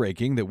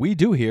muckraking that we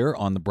do here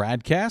on the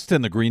BradCast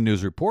and the Green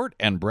News Report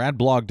and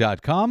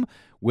bradblog.com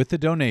with a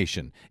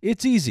donation.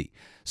 It's easy.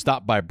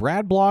 Stop by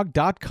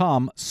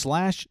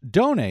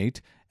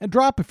bradblog.com/donate and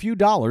drop a few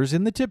dollars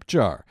in the tip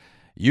jar.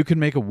 You can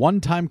make a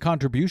one-time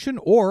contribution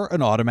or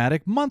an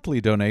automatic monthly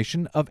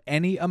donation of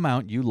any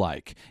amount you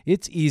like.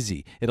 It's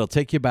easy. It'll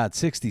take you about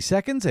 60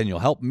 seconds, and you'll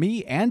help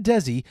me and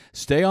Desi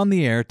stay on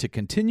the air to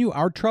continue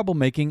our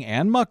troublemaking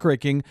and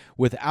muckraking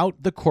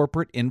without the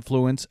corporate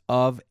influence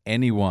of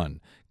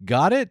anyone.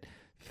 Got it?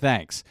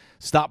 Thanks.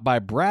 Stop by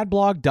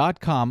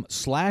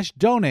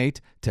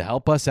bradblog.com/donate to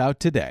help us out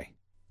today.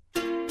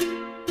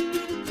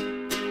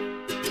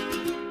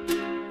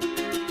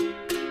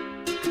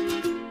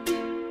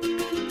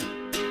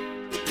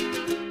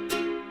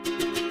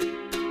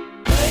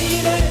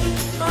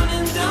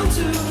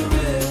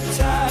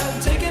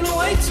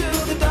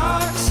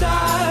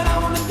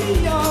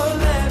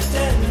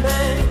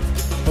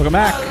 Welcome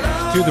back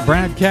to the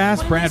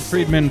BradCast. Brad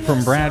Friedman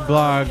from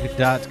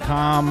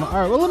bradblog.com. All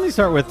right, well, let me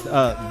start with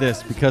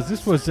this because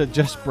this was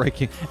just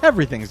breaking.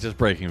 Everything's just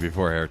breaking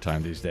before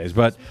airtime these days.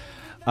 But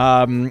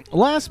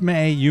last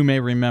May, you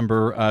may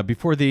remember,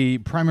 before the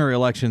primary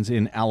elections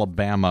in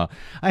Alabama,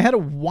 I had a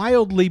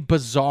wildly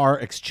bizarre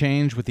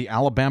exchange with the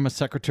Alabama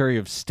Secretary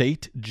of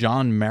State,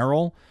 John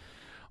Merrill,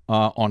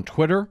 on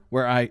Twitter,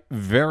 where I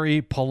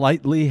very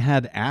politely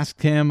had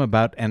asked him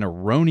about an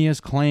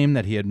erroneous claim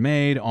that he had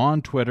made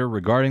on Twitter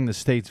regarding the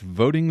state's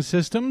voting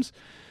systems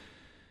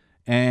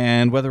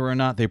and whether or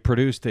not they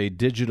produced a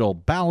digital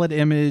ballot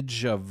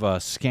image of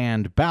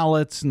scanned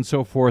ballots and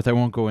so forth. I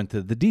won't go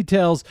into the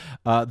details.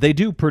 They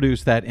do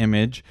produce that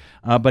image,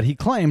 but he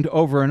claimed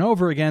over and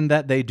over again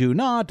that they do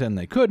not and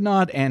they could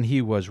not, and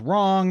he was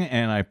wrong,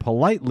 and I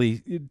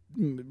politely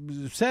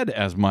said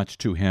as much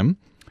to him.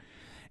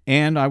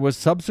 And I was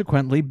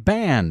subsequently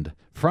banned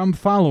from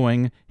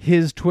following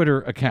his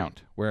Twitter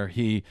account, where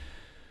he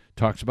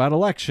talks about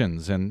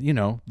elections and, you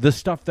know, the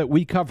stuff that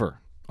we cover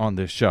on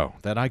this show,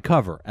 that I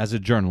cover as a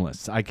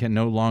journalist. I can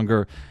no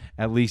longer,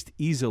 at least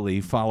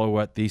easily, follow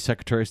what the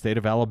Secretary of State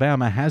of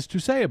Alabama has to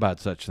say about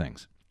such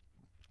things.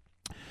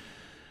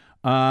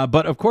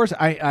 But, of course,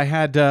 I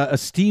had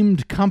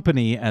esteemed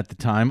company at the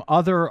time,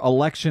 other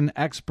election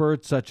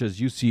experts such as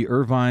UC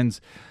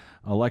Irvine's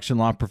election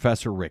law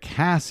professor Rick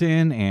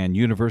Hassin and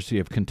University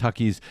of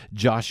Kentucky's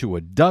Joshua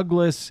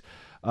Douglas,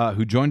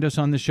 who joined us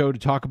on the show to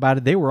talk about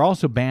it. They were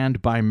also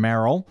banned by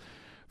Merrill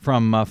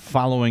from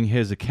following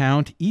his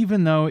account,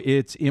 even though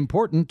it's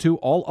important to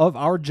all of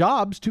our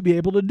jobs to be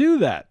able to do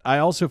that. I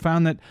also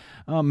found that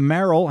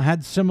Merrill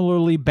had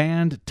similarly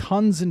banned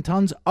tons and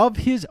tons of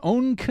his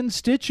own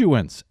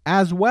constituents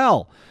as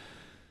well,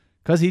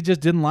 because he just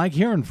didn't like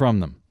hearing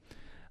from them.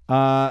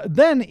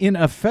 Then, in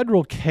a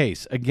federal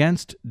case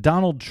against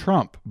Donald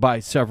Trump by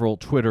several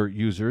Twitter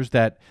users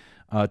that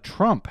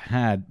Trump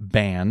had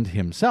banned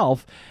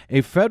himself,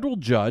 a federal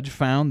judge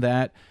found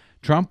that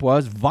Trump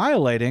was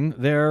violating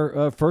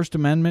their First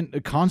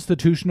Amendment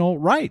constitutional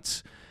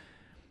rights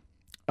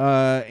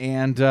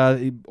and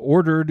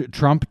ordered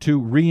Trump to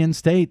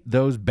reinstate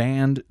those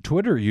banned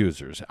Twitter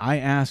users. I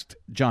asked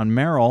John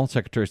Merrill,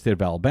 Secretary of State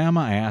of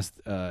Alabama, I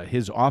asked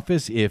his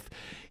office if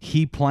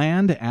he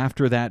planned,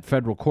 after that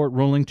federal court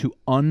ruling, to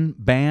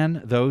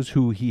unban those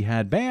who he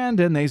had banned,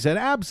 and they said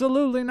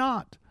absolutely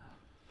not.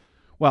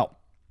 Well,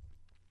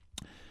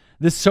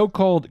 this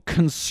so-called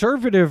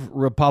conservative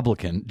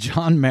Republican,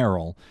 John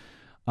Merrill,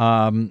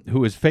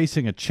 who is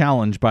facing a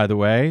challenge, by the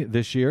way,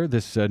 this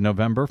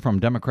November, from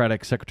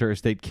Democratic Secretary of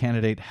State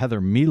candidate Heather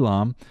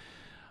Milam.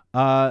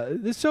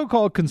 This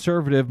so-called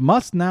conservative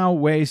must now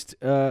waste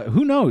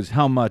who knows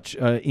how much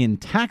in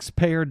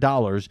taxpayer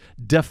dollars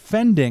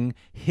defending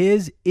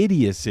his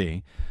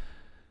idiocy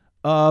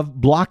of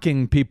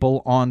blocking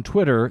people on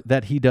Twitter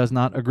that he does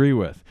not agree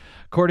with.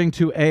 According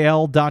to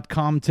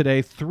AL.com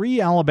today, 3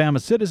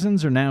 Alabama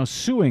citizens are now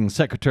suing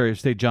Secretary of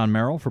State John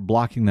Merrill for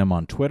blocking them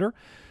on Twitter.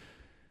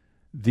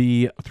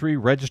 The 3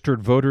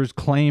 registered voters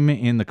claim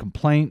in the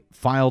complaint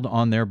filed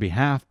on their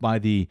behalf by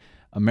the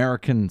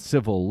American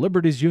Civil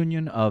Liberties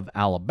Union of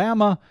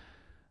Alabama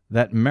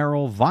that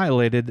Merrill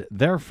violated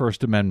their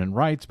First Amendment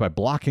rights by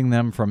blocking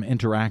them from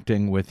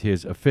interacting with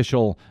his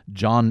official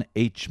John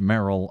H.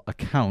 Merrill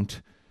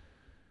account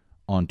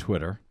on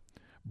Twitter.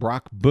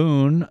 Brock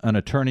Boone, an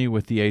attorney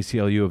with the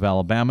ACLU of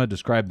Alabama,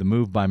 described the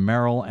move by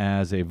Merrill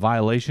as a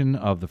violation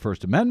of the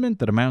First Amendment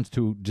that amounts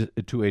to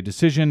a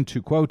decision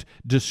to, quote,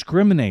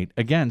 discriminate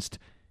against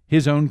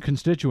his own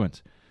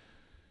constituents.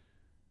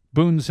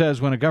 Boone says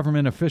when a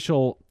government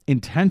official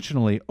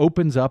intentionally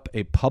opens up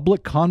a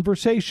public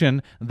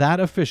conversation, that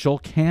official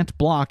can't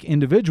block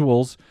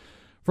individuals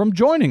from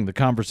joining the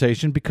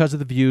conversation because of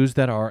the views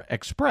that are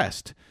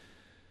expressed.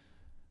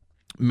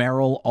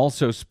 Merrill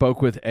also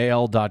spoke with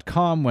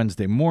AL.com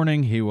Wednesday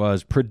morning. He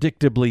was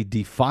predictably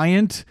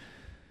defiant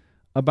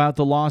about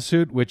the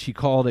lawsuit, which he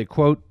called a,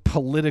 quote,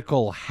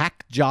 political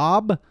hack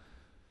job.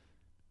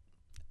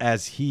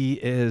 As he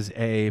is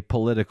a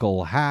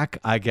political hack,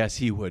 I guess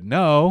he would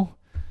know.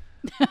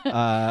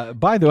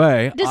 By the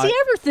way... Does he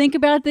ever think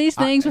about these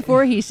things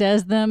before he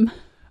says them?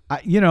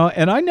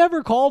 And I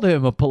never called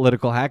him a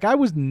political hack. I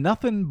was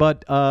nothing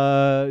but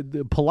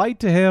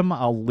polite to him.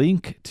 I'll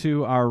link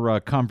to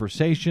our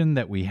conversation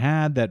that we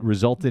had that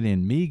resulted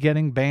in me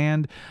getting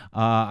banned.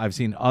 I've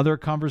seen other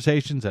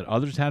conversations that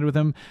others had with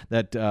him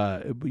that,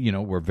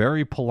 were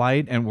very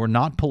polite and were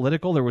not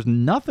political. There was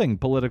nothing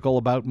political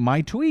about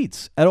my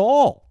tweets at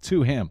all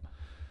to him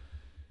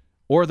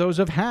or those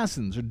of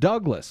Hassans or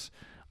Douglas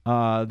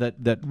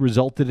that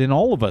resulted in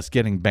all of us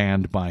getting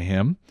banned by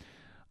him.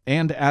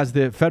 And as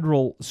the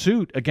federal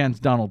suit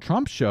against Donald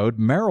Trump showed,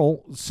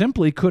 Merrill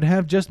simply could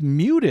have just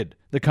muted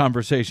the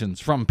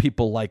conversations from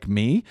people like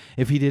me.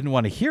 If he didn't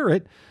want to hear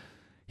it,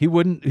 he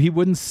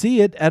wouldn't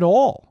see it at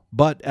all.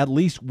 But at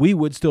least we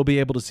would still be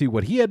able to see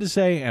what he had to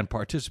say and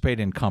participate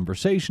in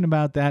conversation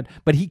about that.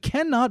 But he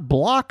cannot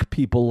block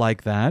people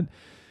like that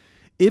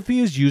if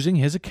he is using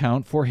his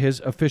account for his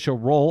official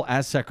role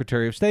as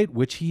Secretary of State,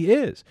 which he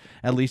is,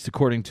 at least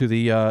according to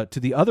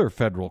the other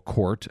federal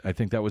court. I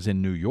think that was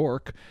in New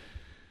York.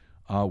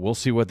 We'll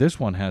see what this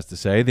one has to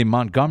say. The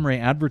Montgomery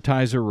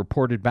Advertiser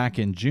reported back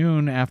in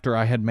June, after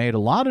I had made a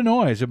lot of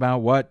noise about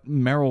what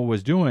Merrill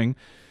was doing,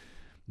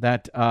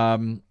 that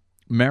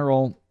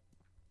Merrill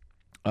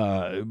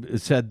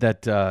said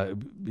that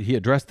he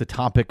addressed the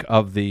topic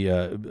of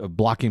the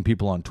blocking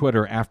people on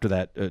Twitter after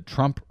that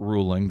Trump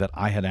ruling that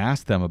I had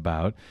asked them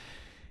about,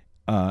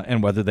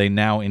 and whether they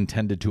now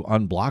intended to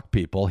unblock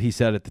people. He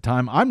said at the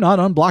time, I'm not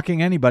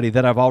unblocking anybody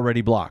that I've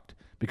already blocked,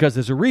 because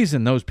there's a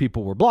reason those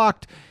people were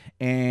blocked.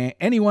 And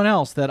anyone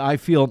else that I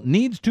feel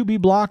needs to be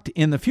blocked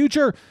in the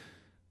future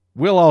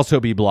will also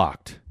be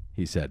blocked,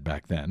 he said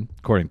back then,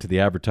 according to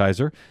the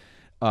Advertiser,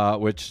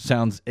 which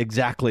sounds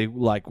exactly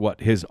like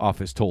what his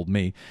office told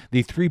me.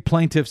 The three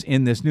plaintiffs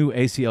in this new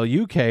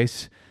ACLU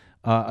case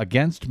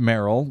against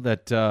Merrill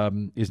that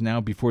is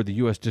now before the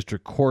U.S.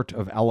 District Court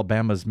of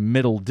Alabama's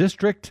Middle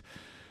District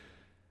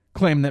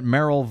claim that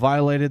Merrill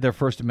violated their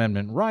First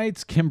Amendment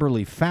rights.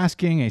 Kimberly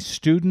Fasking, a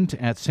student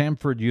at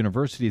Samford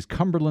University's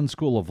Cumberland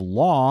School of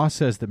Law,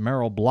 says that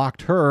Merrill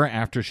blocked her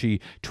after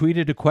she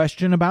tweeted a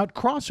question about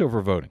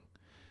crossover voting.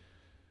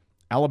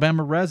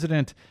 Alabama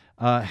resident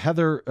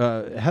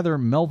Heather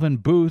Melvin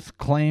Booth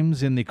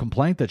claims in the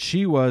complaint that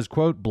she was,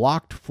 quote,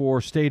 blocked for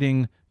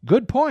stating,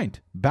 good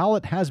point,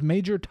 ballot has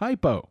major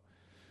typo.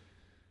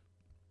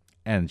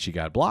 And she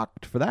got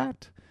blocked for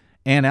that.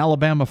 And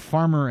Alabama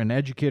farmer and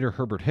educator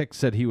Herbert Hicks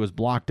said he was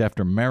blocked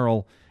after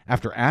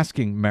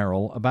asking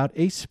Merrill about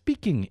a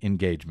speaking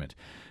engagement.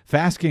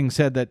 Fasking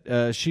said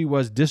that she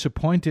was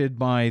disappointed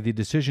by the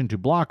decision to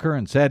block her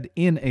and said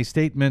in a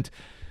statement,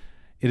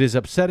 it is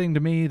upsetting to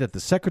me that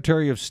the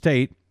Secretary of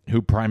State,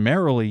 who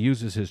primarily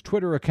uses his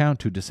Twitter account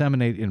to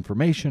disseminate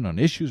information on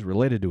issues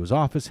related to his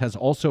office, has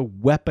also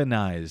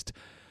weaponized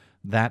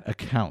that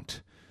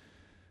account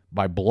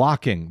by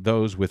blocking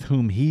those with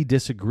whom he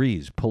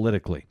disagrees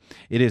politically.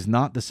 It is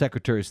not the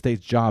Secretary of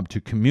State's job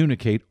to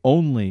communicate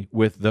only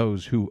with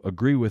those who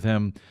agree with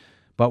him,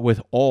 but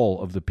with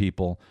all of the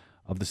people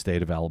of the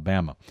state of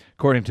Alabama.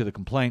 According to the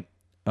complaint,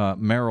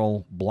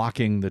 Merrill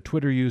blocking the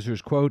Twitter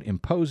users, quote,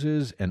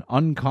 imposes an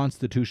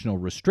unconstitutional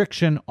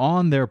restriction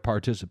on their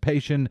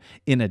participation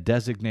in a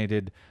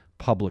designated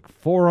public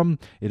forum.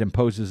 It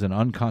imposes an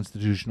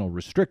unconstitutional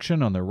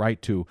restriction on their right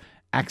to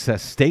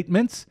access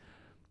statements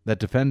that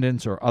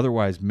defendants are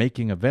otherwise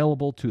making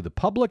available to the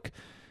public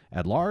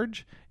at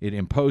large. It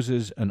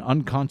imposes an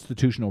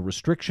unconstitutional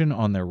restriction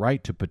on their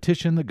right to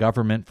petition the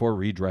government for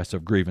redress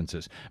of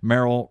grievances.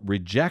 Merrill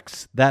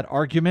rejects that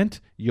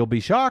argument, you'll be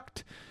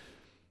shocked,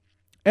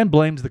 and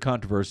blames the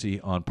controversy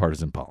on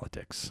partisan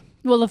politics.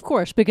 Well, of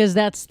course, because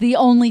that's the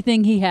only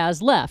thing he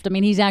has left. I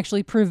mean, he's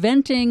actually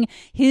preventing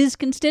his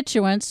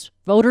constituents,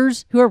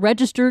 voters who are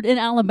registered in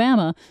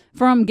Alabama,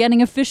 from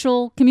getting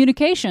official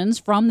communications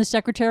from the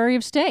Secretary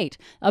of State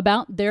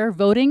about their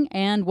voting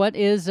and what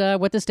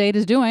the state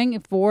is doing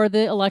for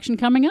the election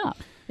coming up.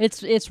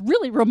 It's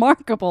really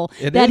remarkable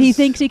that he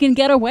thinks he can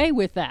get away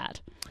with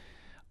that.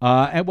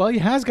 Well, he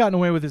has gotten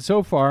away with it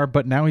so far,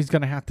 but now he's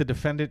going to have to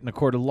defend it in a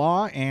court of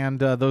law, and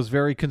those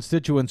very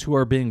constituents who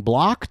are being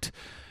blocked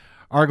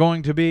are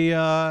going to be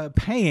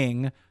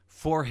paying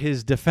for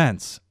his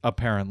defense,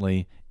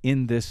 apparently,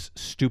 in this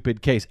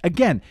stupid case.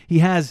 Again, he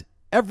has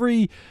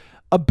every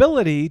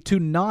ability to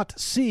not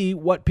see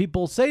what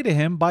people say to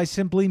him by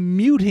simply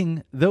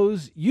muting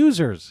those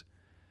users.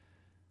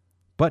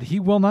 But he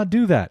will not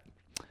do that.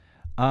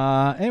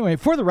 Anyway,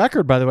 for the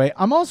record, by the way,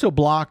 I'm also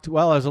blocked.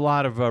 Well, there's a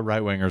lot of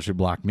right-wingers who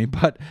block me,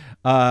 but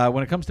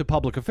when it comes to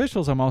public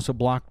officials, I'm also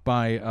blocked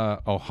by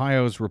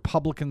Ohio's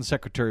Republican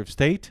Secretary of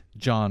State,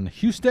 John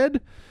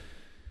Husted.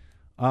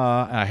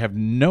 I have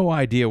no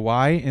idea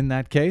why in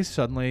that case.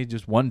 Suddenly,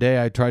 just one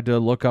day, I tried to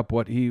look up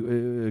what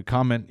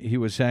comment he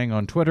was saying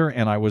on Twitter,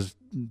 and I was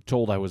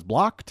told I was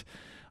blocked.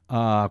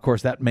 Of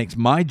course, that makes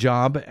my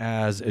job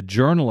as a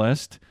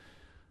journalist,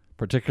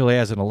 particularly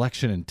as an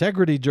election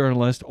integrity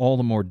journalist, all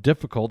the more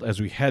difficult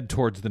as we head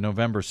towards the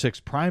November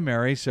 6th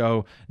primary.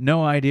 So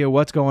no idea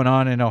what's going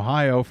on in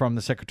Ohio from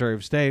the Secretary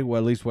of State, well,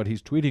 at least what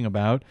he's tweeting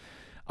about.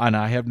 And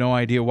I have no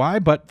idea why,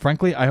 but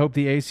frankly, I hope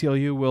the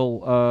ACLU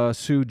will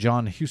sue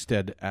John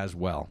Husted as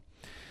well.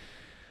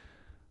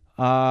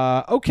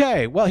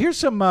 Okay, well, here's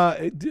some,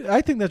 I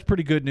think that's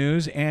pretty good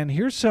news, and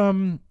here's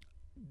some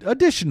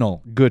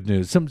additional good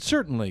news, some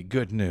certainly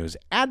good news.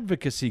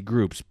 Advocacy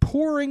groups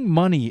pouring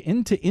money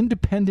into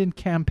independent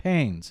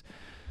campaigns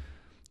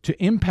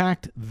to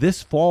impact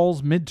this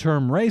fall's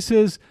midterm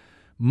races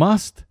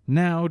must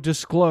now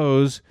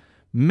disclose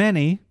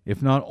many,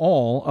 if not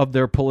all, of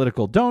their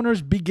political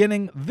donors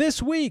beginning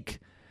this week.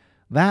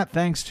 That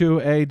thanks to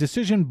a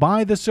decision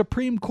by the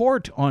Supreme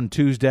Court on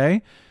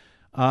Tuesday,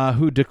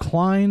 who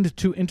declined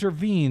to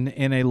intervene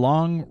in a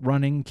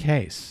long-running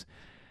case.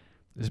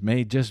 This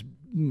may just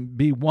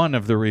be one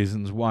of the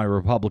reasons why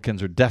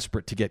Republicans are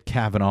desperate to get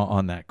Kavanaugh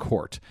on that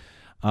court.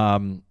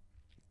 In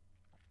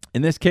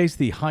this case,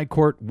 the High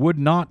Court would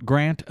not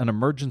grant an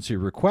emergency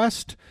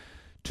request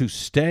to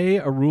stay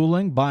a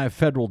ruling by a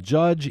federal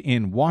judge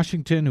in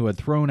Washington who had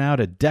thrown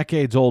out a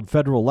decades-old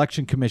Federal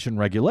Election Commission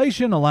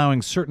regulation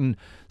allowing certain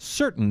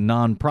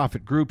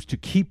nonprofit groups to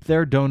keep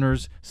their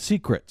donors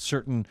secret,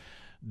 certain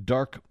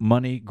dark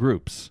money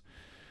groups.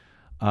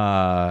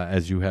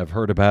 As you have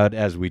heard about,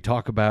 as we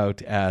talk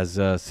about, as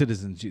the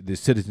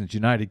Citizens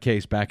United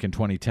case back in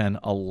 2010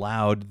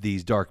 allowed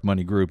these dark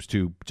money groups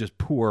to just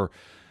pour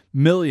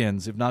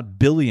millions, if not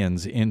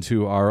billions,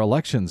 into our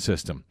election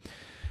system.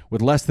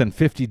 With less than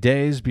 50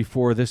 days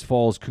before this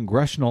fall's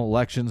congressional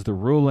elections, the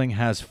ruling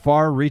has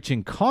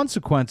far-reaching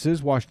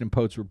consequences, Washington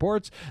Post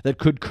reports, that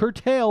could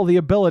curtail the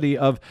ability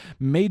of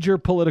major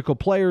political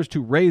players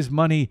to raise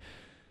money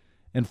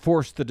and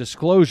force the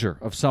disclosure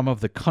of some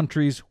of the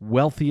country's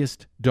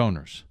wealthiest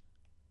donors.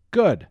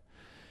 Good.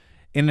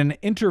 In an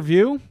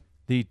interview,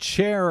 the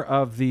chair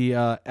of the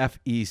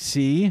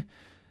FEC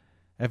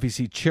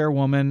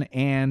chairwoman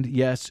and,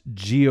 yes,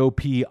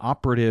 GOP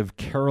operative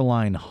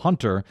Caroline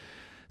Hunter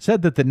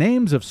said that the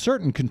names of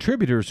certain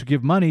contributors who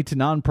give money to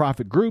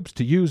nonprofit groups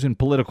to use in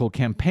political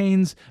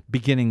campaigns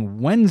beginning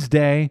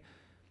Wednesday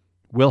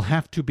will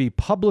have to be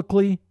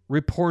publicly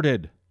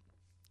reported.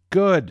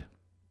 Good.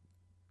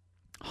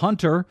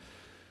 Hunter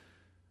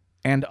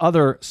and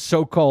other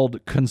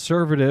so-called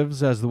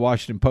conservatives, as the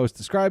Washington Post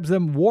describes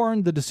them,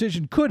 warned the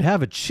decision could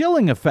have a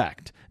chilling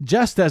effect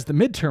just as the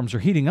midterms are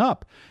heating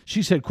up.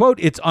 She said, quote,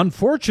 "It's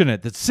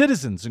unfortunate that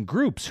citizens and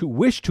groups who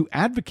wish to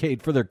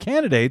advocate for their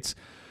candidates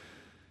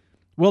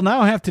will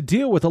now have to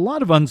deal with a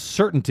lot of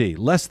uncertainty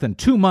less than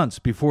 2 months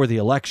before the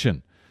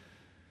election,"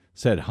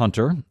 said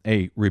Hunter,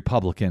 a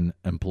Republican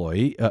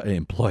employee,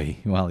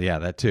 well, yeah,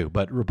 that too,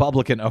 but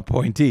Republican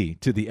appointee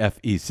to the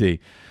FEC.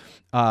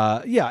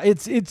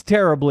 It's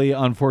terribly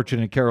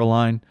unfortunate,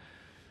 Caroline,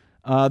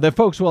 that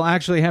folks will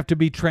actually have to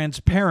be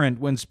transparent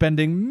when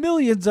spending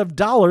millions of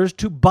dollars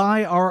to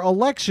buy our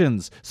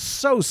elections.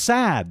 So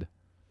sad.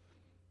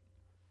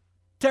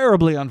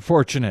 Terribly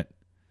unfortunate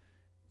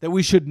that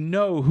we should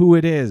know who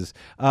it is.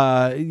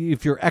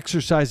 If you're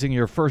exercising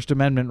your First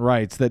Amendment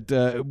rights,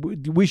 that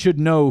we should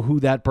know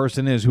who that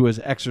person is who is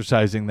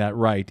exercising that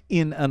right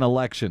in an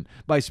election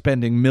by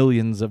spending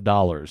millions of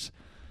dollars.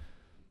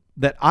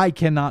 That I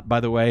cannot,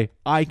 by the way,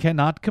 I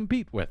cannot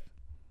compete with.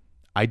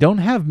 I don't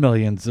have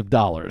millions of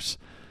dollars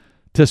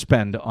to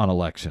spend on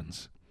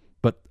elections.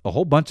 But a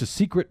whole bunch of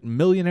secret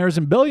millionaires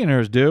and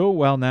billionaires do.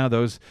 Well, now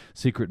those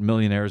secret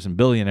millionaires and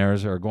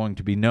billionaires are going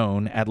to be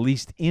known, at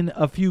least in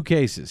a few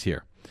cases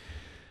here.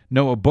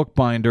 Noah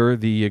Bookbinder,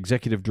 the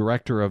executive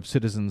director of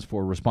Citizens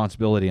for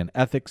Responsibility and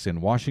Ethics in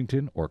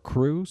Washington, or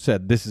CREW,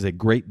 said this is a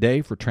great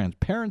day for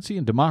transparency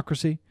and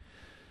democracy.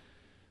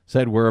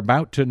 Said we're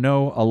about to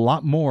know a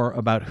lot more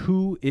about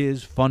who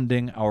is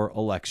funding our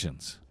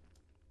elections.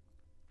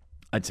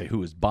 I'd say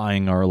who is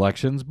buying our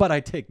elections, but I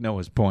take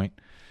Noah's point.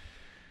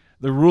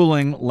 The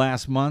ruling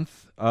last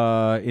month,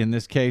 in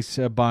this case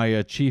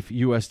by Chief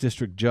U.S.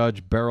 District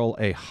Judge Beryl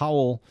A.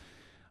 Howell,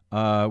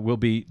 will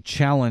be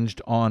challenged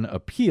on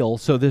appeal,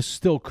 so this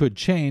still could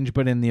change,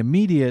 but in the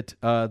immediate,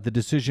 the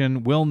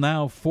decision will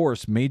now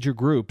force major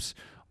groups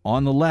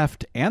on the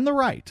left and the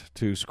right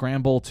to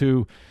scramble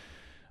to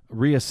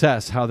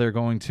reassess how they're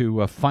going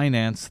to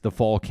finance the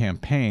fall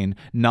campaign.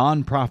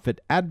 Nonprofit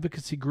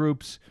advocacy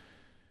groups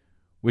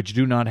which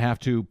do not have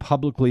to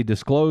publicly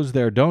disclose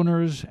their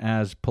donors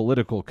as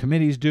political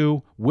committees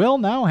do, will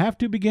now have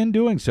to begin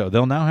doing so.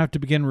 They'll now have to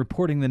begin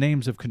reporting the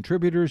names of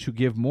contributors who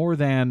give more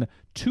than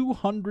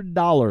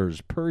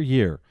 $200 per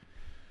year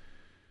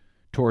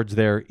towards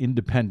their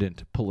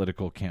independent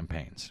political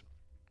campaigns.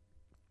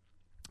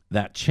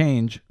 That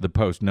change, the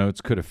Post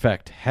notes, could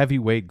affect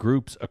heavyweight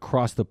groups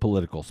across the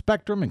political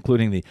spectrum,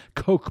 including the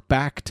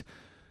Koch-backed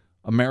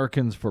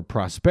Americans for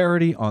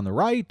Prosperity on the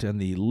right and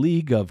the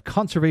League of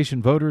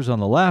Conservation Voters on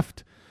the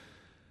left.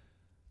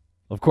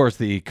 Of course,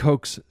 the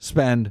Kochs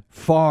spend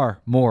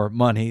far more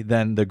money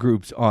than the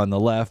groups on the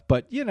left,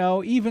 but,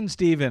 even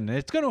Steven,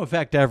 it's going to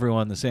affect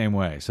everyone the same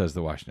way, says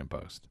the Washington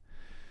Post.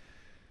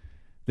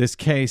 This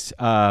case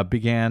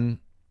began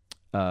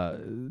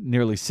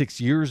nearly 6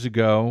 years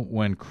ago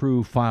when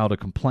Crew filed a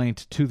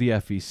complaint to the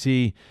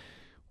FEC.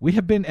 We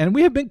have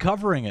been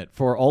covering it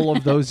for all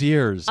of those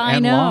years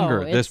and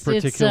longer, this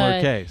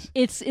particular case.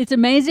 It's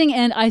amazing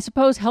and I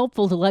suppose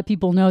helpful to let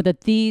people know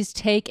that these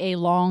take a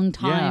long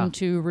time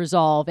to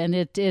resolve. And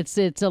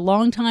it's a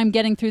long time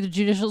getting through the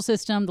judicial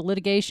system. The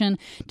litigation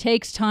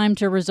takes time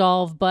to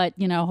resolve, but,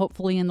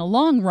 hopefully in the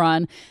long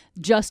run,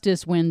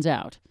 justice wins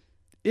out.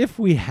 If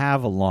we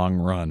have a long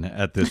run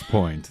at this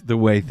point, the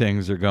way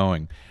things are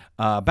going.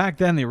 Back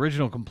then, the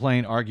original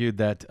complaint argued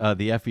that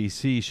the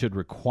FEC should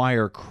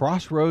require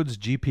Crossroads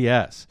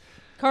GPS.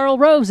 Karl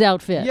Rove's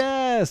outfit.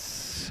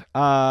 Yes.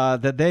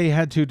 That they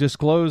had to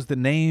disclose the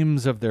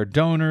names of their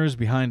donors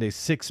behind a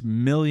 $6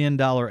 million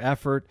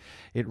effort.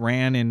 It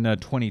ran in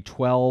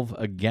 2012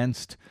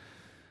 against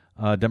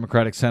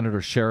Democratic Senator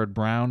Sherrod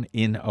Brown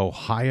in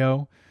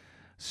Ohio.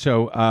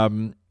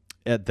 So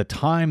at the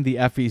time, the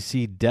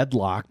FEC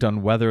deadlocked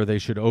on whether they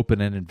should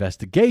open an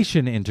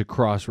investigation into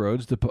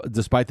Crossroads,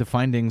 despite the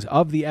findings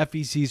of the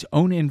FEC's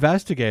own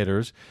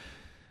investigators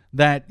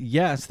that,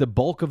 yes, the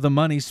bulk of the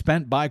money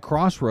spent by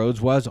Crossroads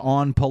was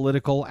on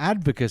political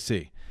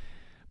advocacy.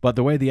 But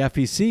the way the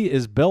FEC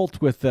is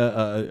built with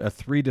a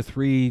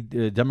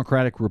 3-3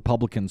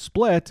 Democratic-Republican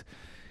split,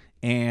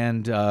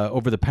 and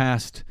over the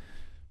past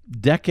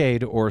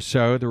decade or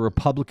so, the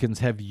Republicans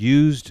have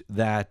used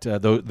that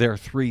their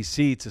 3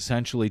 seats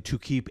essentially to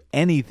keep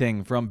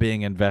anything from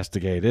being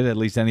investigated, at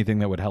least anything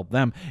that would help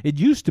them. It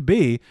used to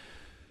be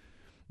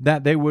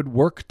that they would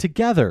work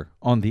together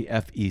on the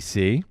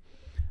FEC,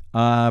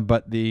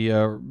 but the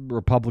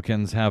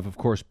Republicans have, of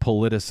course,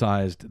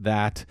 politicized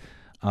that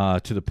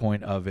to the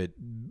point of it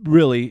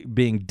really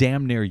being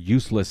damn near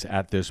useless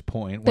at this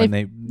point.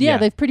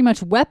 They've pretty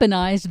much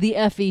weaponized the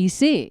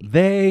FEC.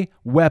 They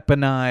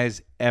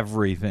weaponize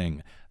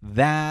everything.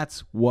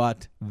 That's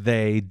what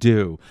they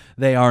do.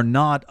 They are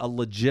not a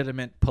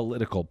legitimate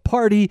political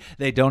party.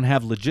 They don't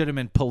have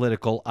legitimate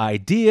political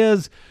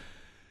ideas.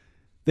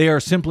 They are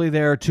simply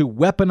there to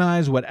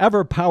weaponize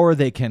whatever power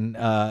they can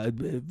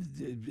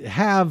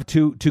have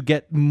to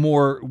get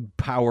more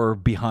power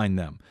behind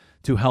them,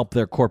 to help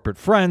their corporate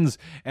friends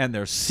and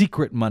their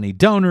secret money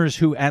donors,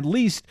 who at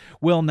least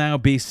will now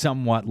be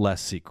somewhat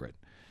less secret.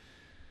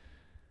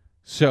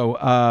 So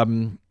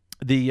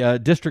the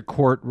district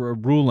court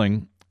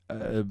ruling,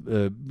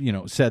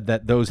 said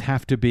that those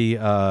have to be,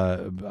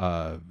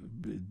 that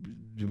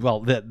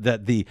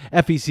the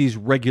FEC's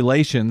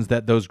regulations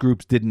that those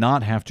groups did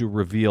not have to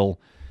reveal.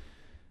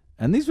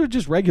 And these were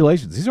just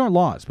regulations. These aren't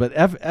laws. But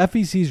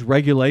FEC's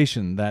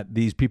regulation that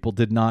these people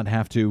did not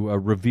have to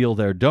reveal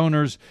their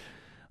donors.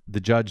 The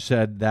judge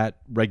said that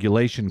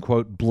regulation,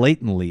 quote,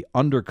 blatantly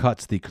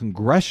undercuts the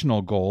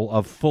congressional goal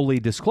of fully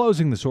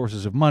disclosing the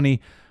sources of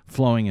money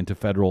flowing into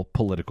federal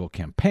political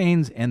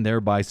campaigns and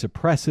thereby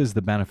suppresses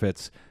the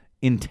benefits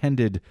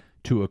intended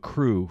to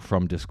accrue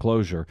from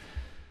disclosure.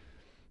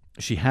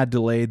 She had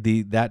delayed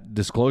that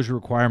disclosure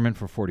requirement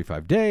for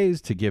 45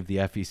 days to give the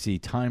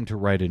FEC time to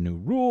write a new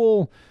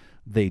rule.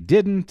 They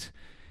didn't.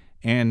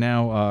 And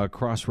now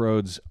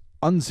Crossroads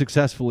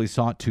unsuccessfully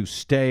sought to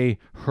stay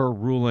her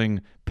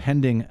ruling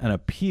pending an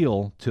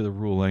appeal to the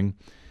ruling.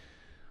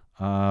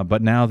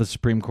 But now the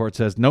Supreme Court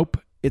says, nope,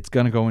 it's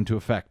going to go into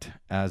effect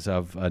as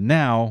of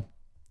now,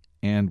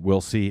 and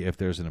we'll see if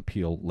there's an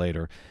appeal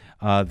later.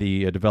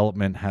 The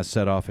development has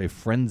set off a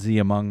frenzy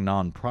among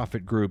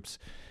nonprofit groups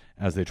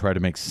as they try to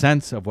make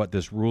sense of what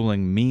this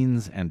ruling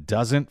means and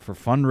doesn't for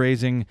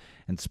fundraising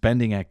and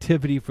spending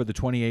activity for the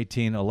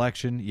 2018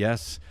 election.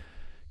 Yes,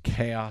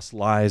 chaos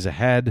lies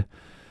ahead.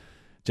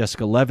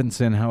 Jessica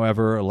Levinson,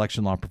 however,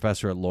 election law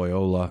professor at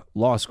Loyola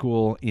Law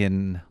School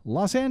in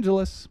Los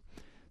Angeles,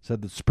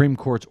 said the Supreme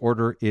Court's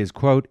order is,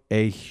 quote,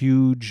 a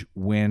huge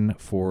win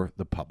for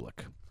the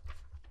public.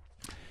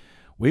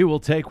 We will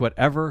take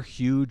whatever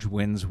huge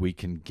wins we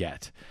can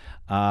get.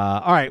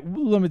 All right,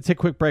 let me take a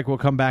quick break. We'll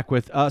come back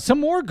with some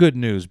more good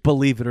news,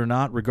 believe it or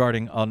not,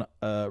 regarding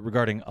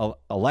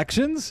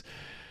elections.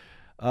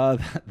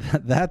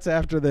 That's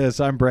after this.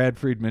 I'm Brad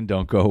Friedman.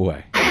 Don't go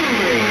away.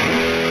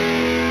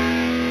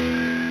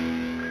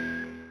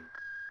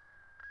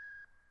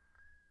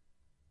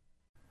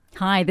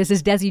 Hi, this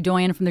is Desi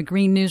Doyen from the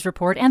Green News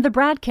Report and the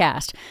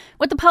BradCast.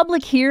 What the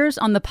public hears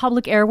on the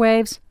public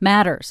airwaves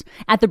matters.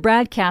 At the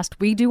BradCast,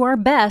 we do our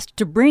best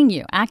to bring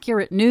you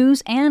accurate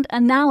news and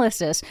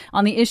analysis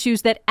on the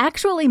issues that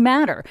actually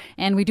matter,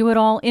 and we do it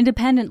all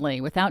independently,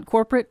 without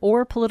corporate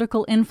or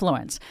political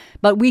influence.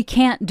 But we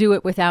can't do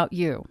it without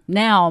you,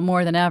 now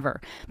more than ever.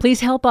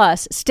 Please help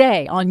us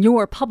stay on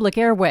your public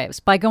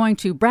airwaves by going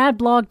to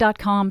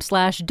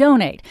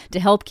bradblog.com/donate to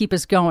help keep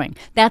us going.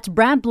 That's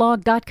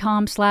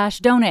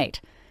bradblog.com/donate.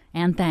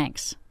 And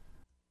thanks.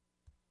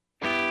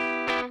 Hip,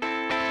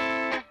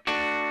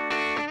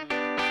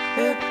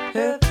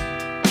 hip.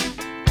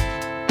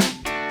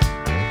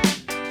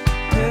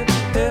 Hip,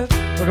 hip.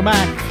 Welcome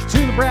back to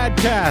the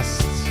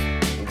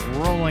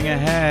BradCast. Rolling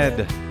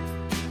ahead.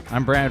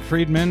 I'm Brad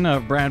Friedman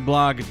of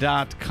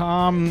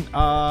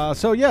bradblog.com.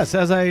 So yes,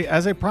 as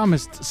I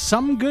promised,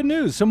 some good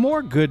news, some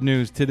more good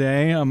news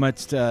today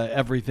amidst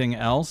everything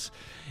else.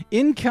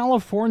 In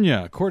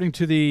California, according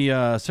to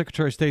the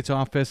Secretary of State's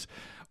office,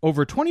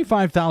 over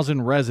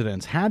 25,000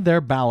 residents had their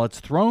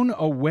ballots thrown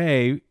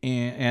away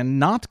and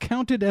not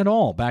counted at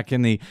all back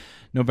in the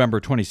November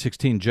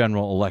 2016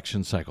 general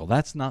election cycle.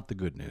 That's not the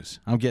good news.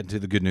 I'll get to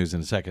the good news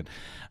in a second.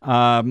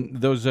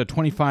 Those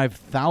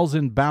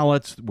 25,000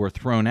 ballots were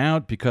thrown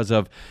out because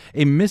of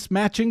a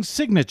mismatching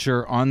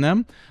signature on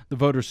them. The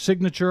voter's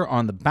signature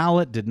on the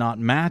ballot did not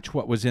match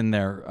what was in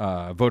their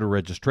voter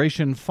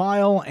registration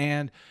file,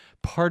 and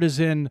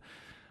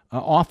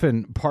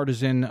often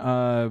partisan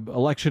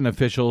election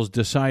officials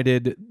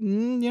decided,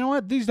 you know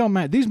what, these don't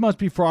match. These must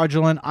be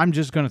fraudulent. I'm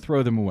just going to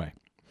throw them away.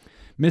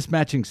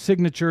 Mismatching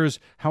signatures,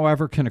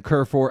 however, can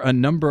occur for a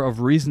number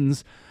of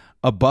reasons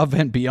above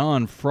and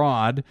beyond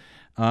fraud.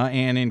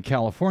 And in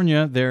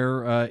California,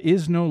 there had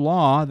been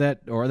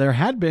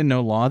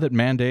no law that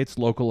mandates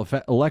local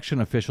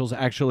election officials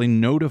actually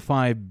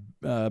notify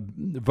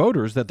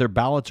voters that their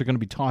ballots are going to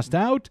be tossed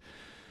out,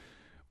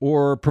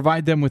 or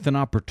provide them with an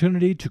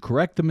opportunity to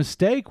correct the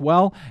mistake.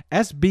 Well,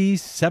 SB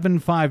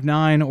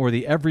 759, or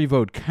the Every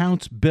Vote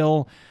Counts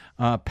bill,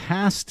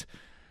 passed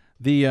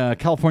the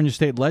California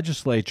State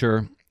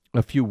Legislature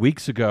a few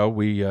weeks ago.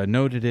 We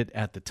noted it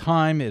at the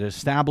time. It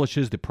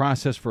establishes the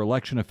process for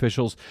election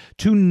officials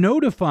to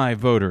notify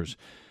voters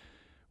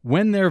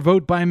when their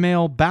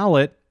vote-by-mail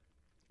ballot,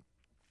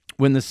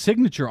 when the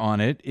signature on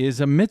it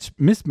is a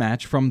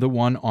mismatch from the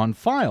one on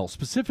file.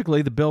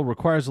 Specifically, the bill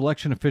requires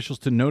election officials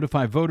to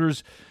notify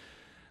voters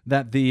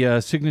that the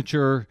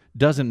signature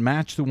doesn't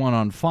match the one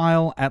on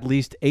file at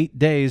least 8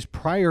 days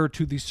prior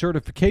to the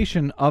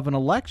certification of an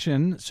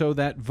election, so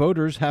that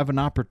voters have an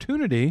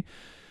opportunity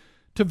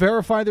to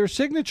verify their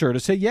signature,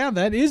 to say, yeah,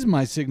 that is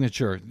my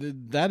signature.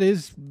 That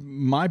is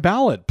my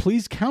ballot.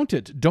 Please count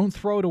it. Don't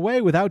throw it away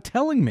without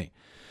telling me.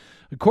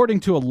 According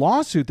to a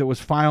lawsuit that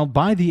was filed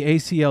by the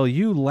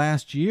ACLU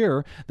last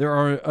year, there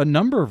are a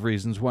number of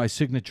reasons why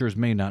signatures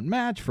may not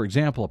match. For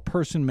example, a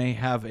person may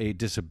have a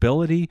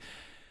disability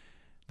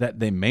that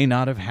they may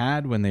not have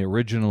had when they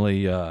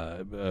originally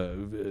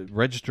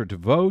registered to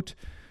vote.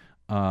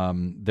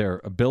 Their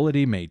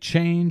ability may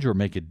change or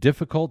make it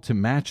difficult to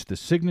match the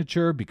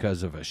signature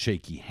because of a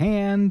shaky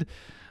hand.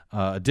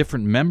 A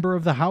different member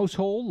of the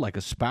household, like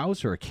a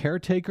spouse or a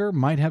caretaker,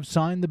 might have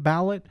signed the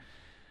ballot.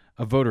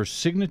 A voter's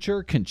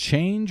signature can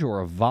change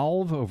or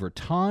evolve over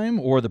time,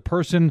 or the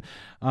person,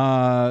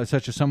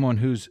 such as someone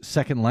whose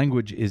second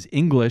language is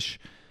English,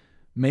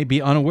 may be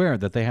unaware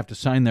that they have to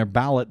sign their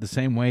ballot the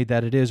same way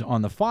that it is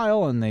on the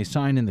file, and they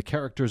sign in the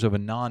characters of a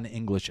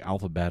non-English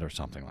alphabet or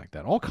something like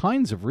that. All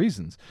kinds of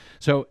reasons.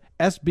 So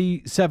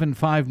SB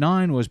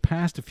 759 was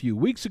passed a few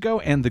weeks ago,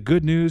 and the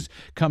good news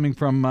coming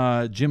from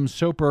Jim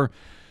Soper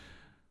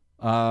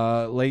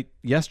late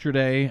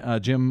yesterday.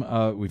 Jim,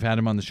 we've had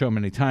him on the show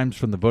many times,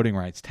 from the Voting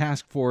Rights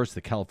Task Force,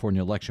 the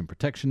California Election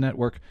Protection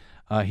Network.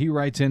 He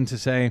writes in to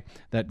say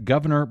that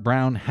Governor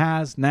Brown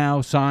has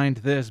now signed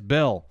this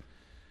bill,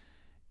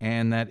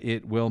 and that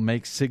it will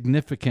make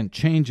significant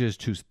changes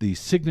to the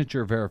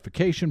signature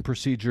verification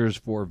procedures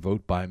for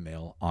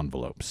vote-by-mail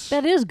envelopes.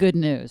 That is good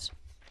news.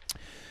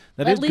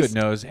 That is good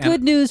news.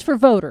 Good news for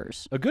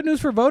voters. Good news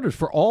for voters,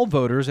 for all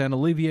voters, and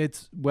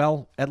alleviates,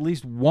 well, at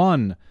least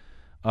one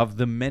of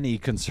the many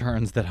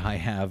concerns that I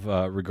have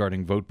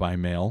regarding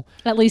vote-by-mail.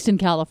 At least in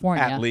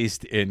California. At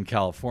least in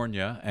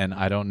California. And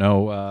I don't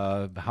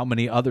know how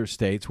many other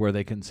states where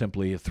they can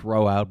simply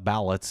throw out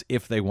ballots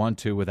if they want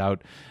to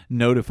without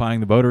notifying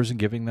the voters and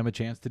giving them a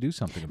chance to do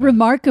something about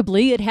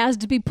Remarkably, it has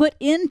to be put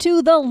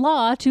into the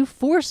law to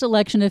force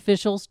election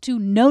officials to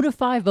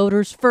notify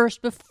voters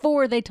first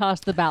before they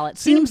toss the ballot.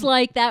 Seems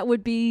like that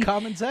would be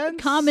common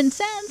sense. Common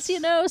sense,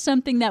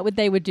 something that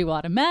they would do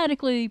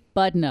automatically,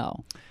 but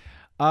no.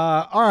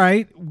 All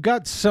right, we've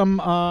got some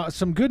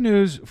good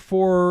news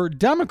for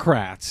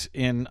Democrats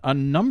in a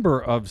number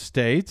of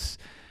states.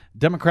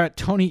 Democrat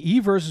Tony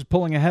Evers is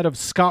pulling ahead of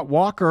Scott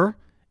Walker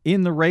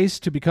in the race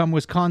to become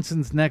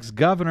Wisconsin's next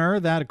governor.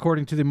 That,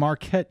 according to the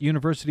Marquette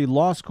University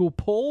Law School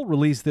poll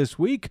released this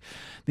week.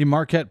 The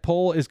Marquette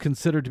poll is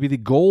considered to be the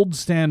gold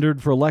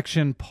standard for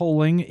election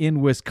polling in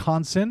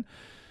Wisconsin.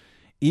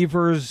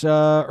 Evers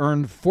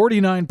earned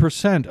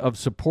 49% of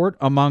support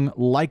among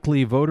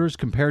likely voters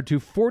compared to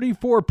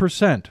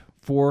 44%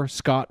 for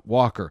Scott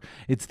Walker.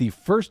 It's the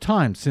first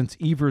time since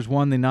Evers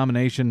won the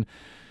nomination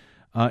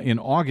in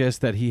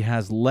August that he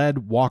has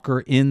led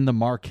Walker in the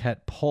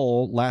Marquette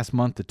poll. Last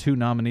month, the two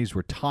nominees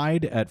were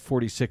tied at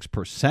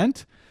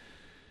 46%.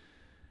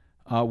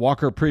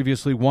 Walker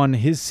previously won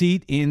his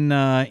seat in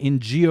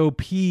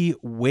GOP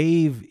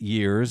wave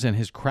years, and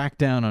his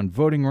crackdown on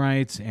voting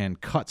rights and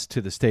cuts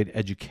to the state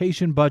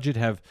education budget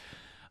have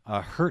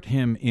hurt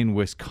him in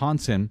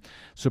Wisconsin.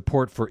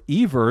 Support for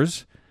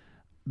Evers,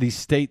 the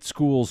state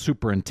school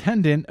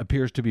superintendent,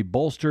 appears to be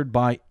bolstered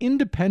by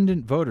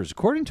independent voters.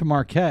 According to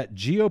Marquette,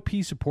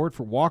 GOP support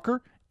for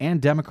Walker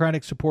and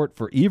Democratic support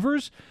for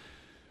Evers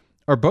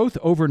are both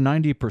over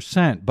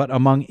 90%, but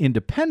among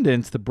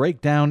independents, the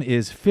breakdown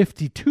is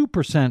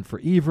 52%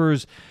 for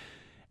Evers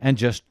and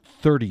just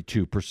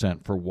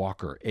 32% for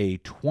Walker. A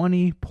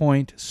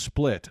 20-point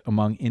split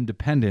among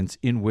independents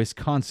in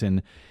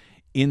Wisconsin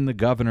in the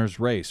governor's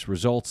race.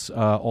 Results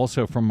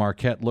also from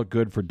Marquette look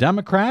good for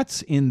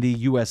Democrats in the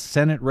U.S.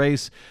 Senate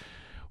race,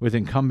 with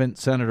incumbent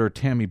Senator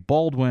Tammy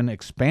Baldwin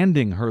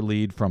expanding her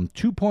lead from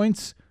 2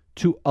 points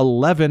to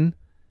 11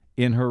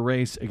 in her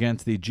race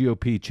against the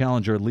GOP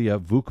challenger Leah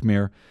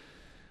Vukmir.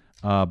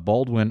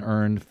 Baldwin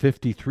earned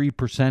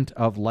 53%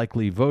 of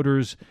likely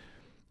voters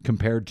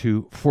compared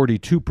to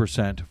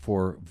 42%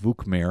 for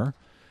Vukmir.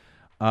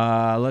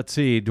 Let's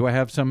see. Do I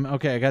have some?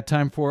 Okay, I got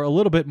time for a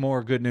little bit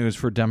more good news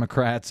for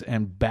Democrats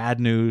and bad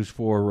news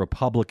for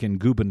Republican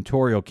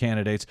gubernatorial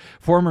candidates.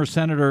 Former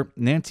Senator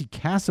Nancy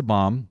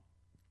Kassebaum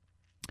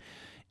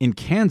in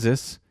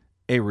Kansas,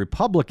 a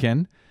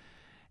Republican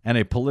and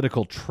a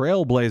political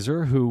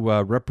trailblazer who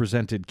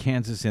represented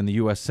Kansas in the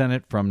U.S.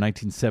 Senate from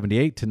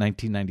 1978 to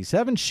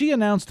 1997. She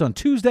announced on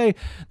Tuesday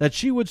that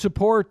she would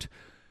support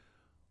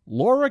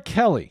Laura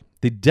Kelly,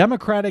 the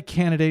Democratic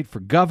candidate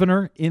for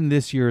governor in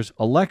this year's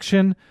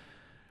election,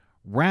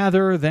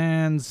 rather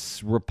than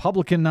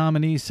Republican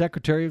nominee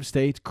Secretary of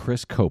State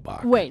Chris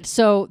Kobach. Wait,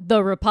 so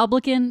the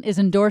Republican is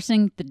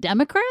endorsing the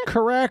Democrat?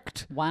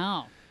 Correct.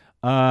 Wow.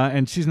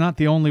 And she's not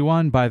the only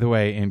one, by the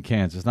way, in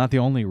Kansas, not the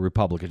only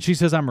Republican. She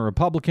says, I'm a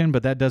Republican,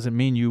 but that doesn't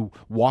mean you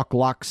walk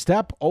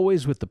lockstep,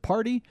 always with the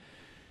party.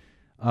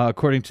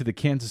 According to the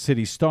Kansas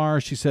City Star,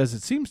 she says,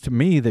 it seems to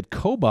me that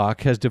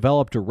Kobach has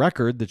developed a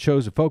record that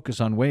shows a focus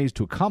on ways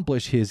to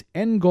accomplish his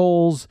end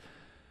goals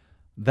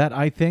that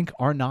I think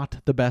are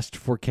not the best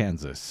for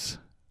Kansas.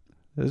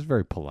 That is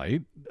very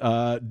polite.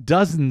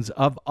 Dozens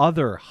of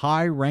other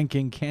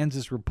high-ranking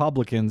Kansas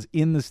Republicans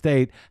in the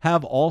state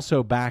have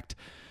also backed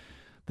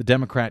the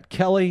Democrat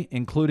Kelly,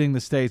 including the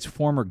state's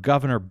former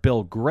governor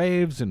Bill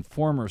Graves and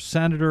former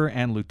senator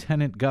and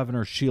lieutenant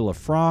governor Sheila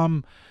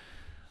Fromm.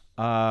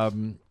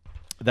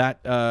 That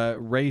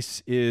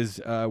race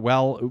is,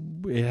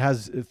 it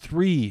has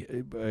three,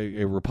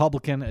 a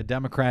Republican, a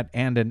Democrat,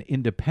 and an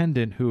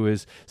independent who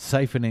is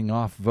siphoning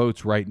off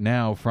votes right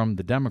now from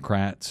the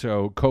Democrat.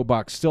 So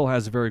Kobach still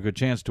has a very good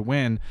chance to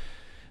win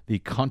the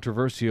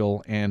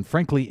controversial and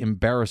frankly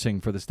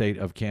embarrassing for the state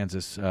of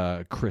Kansas,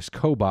 Chris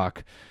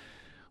Kobach.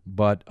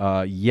 But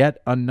yet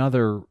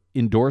another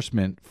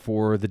endorsement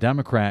for the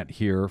Democrat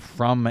here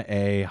from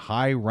a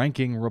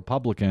high-ranking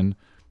Republican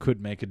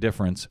could make a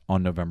difference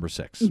on November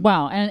 6th.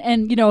 Wow.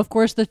 And of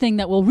course, the thing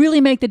that will really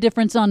make the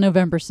difference on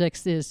November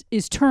 6th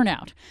is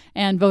turnout.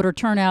 And voter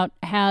turnout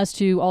has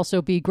to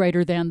also be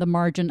greater than the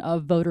margin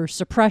of voter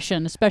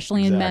suppression,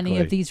 especially in many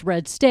of these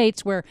red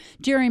states where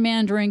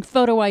gerrymandering,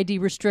 photo ID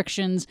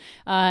restrictions,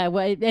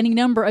 any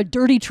number of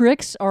dirty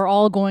tricks are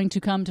all going to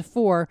come to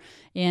fore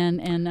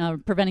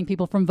in preventing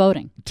people from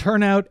voting.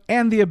 Turnout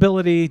and the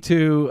ability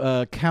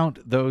to count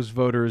those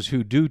voters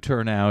who do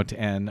turn out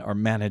and are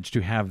managed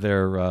to have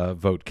their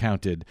vote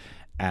counted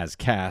as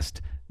cast.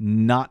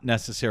 Not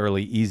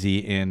necessarily easy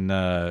in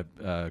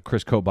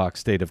Chris Kobach's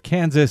state of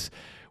Kansas,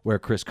 where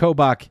Chris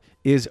Kobach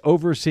is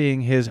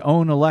overseeing his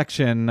own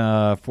election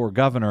for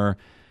governor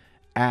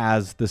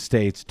as the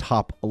state's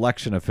top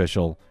election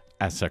official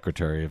as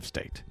Secretary of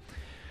State.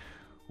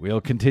 We'll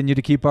continue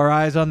to keep our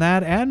eyes on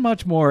that and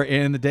much more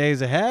in the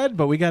days ahead,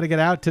 but we got to get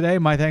out today.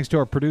 My thanks to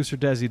our producer,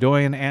 Desi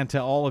Doyen, and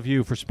to all of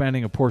you for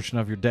spending a portion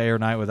of your day or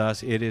night with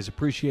us. It is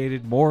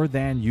appreciated more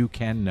than you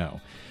can know.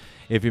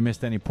 If you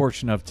missed any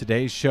portion of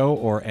today's show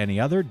or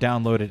any other,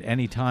 download it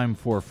anytime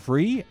for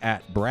free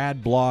at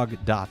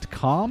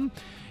bradblog.com.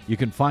 You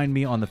can find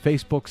me on the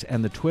Facebooks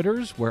and the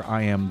Twitters, where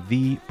I am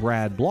the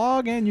Brad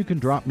Blog, and you can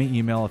drop me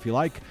email if you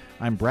like.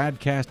 I'm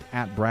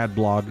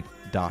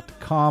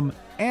bradcast@bradblog.com.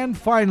 And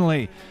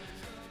finally,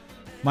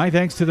 my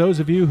thanks to those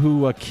of you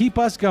who keep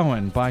us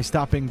going by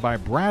stopping by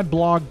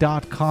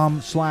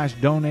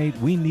bradblog.com/donate.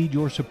 We need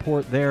your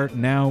support there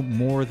now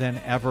more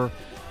than ever.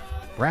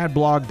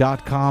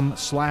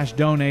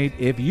 bradblog.com/donate.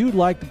 If you'd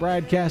like the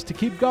BradCast to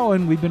keep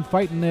going, we've been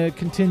fighting to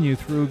continue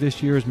through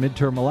this year's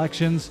midterm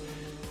elections.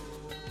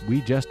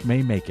 We just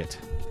may make it.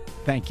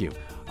 Thank you.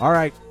 All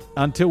right,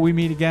 until we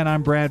meet again,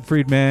 I'm Brad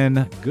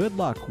Friedman. Good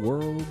luck,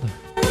 world.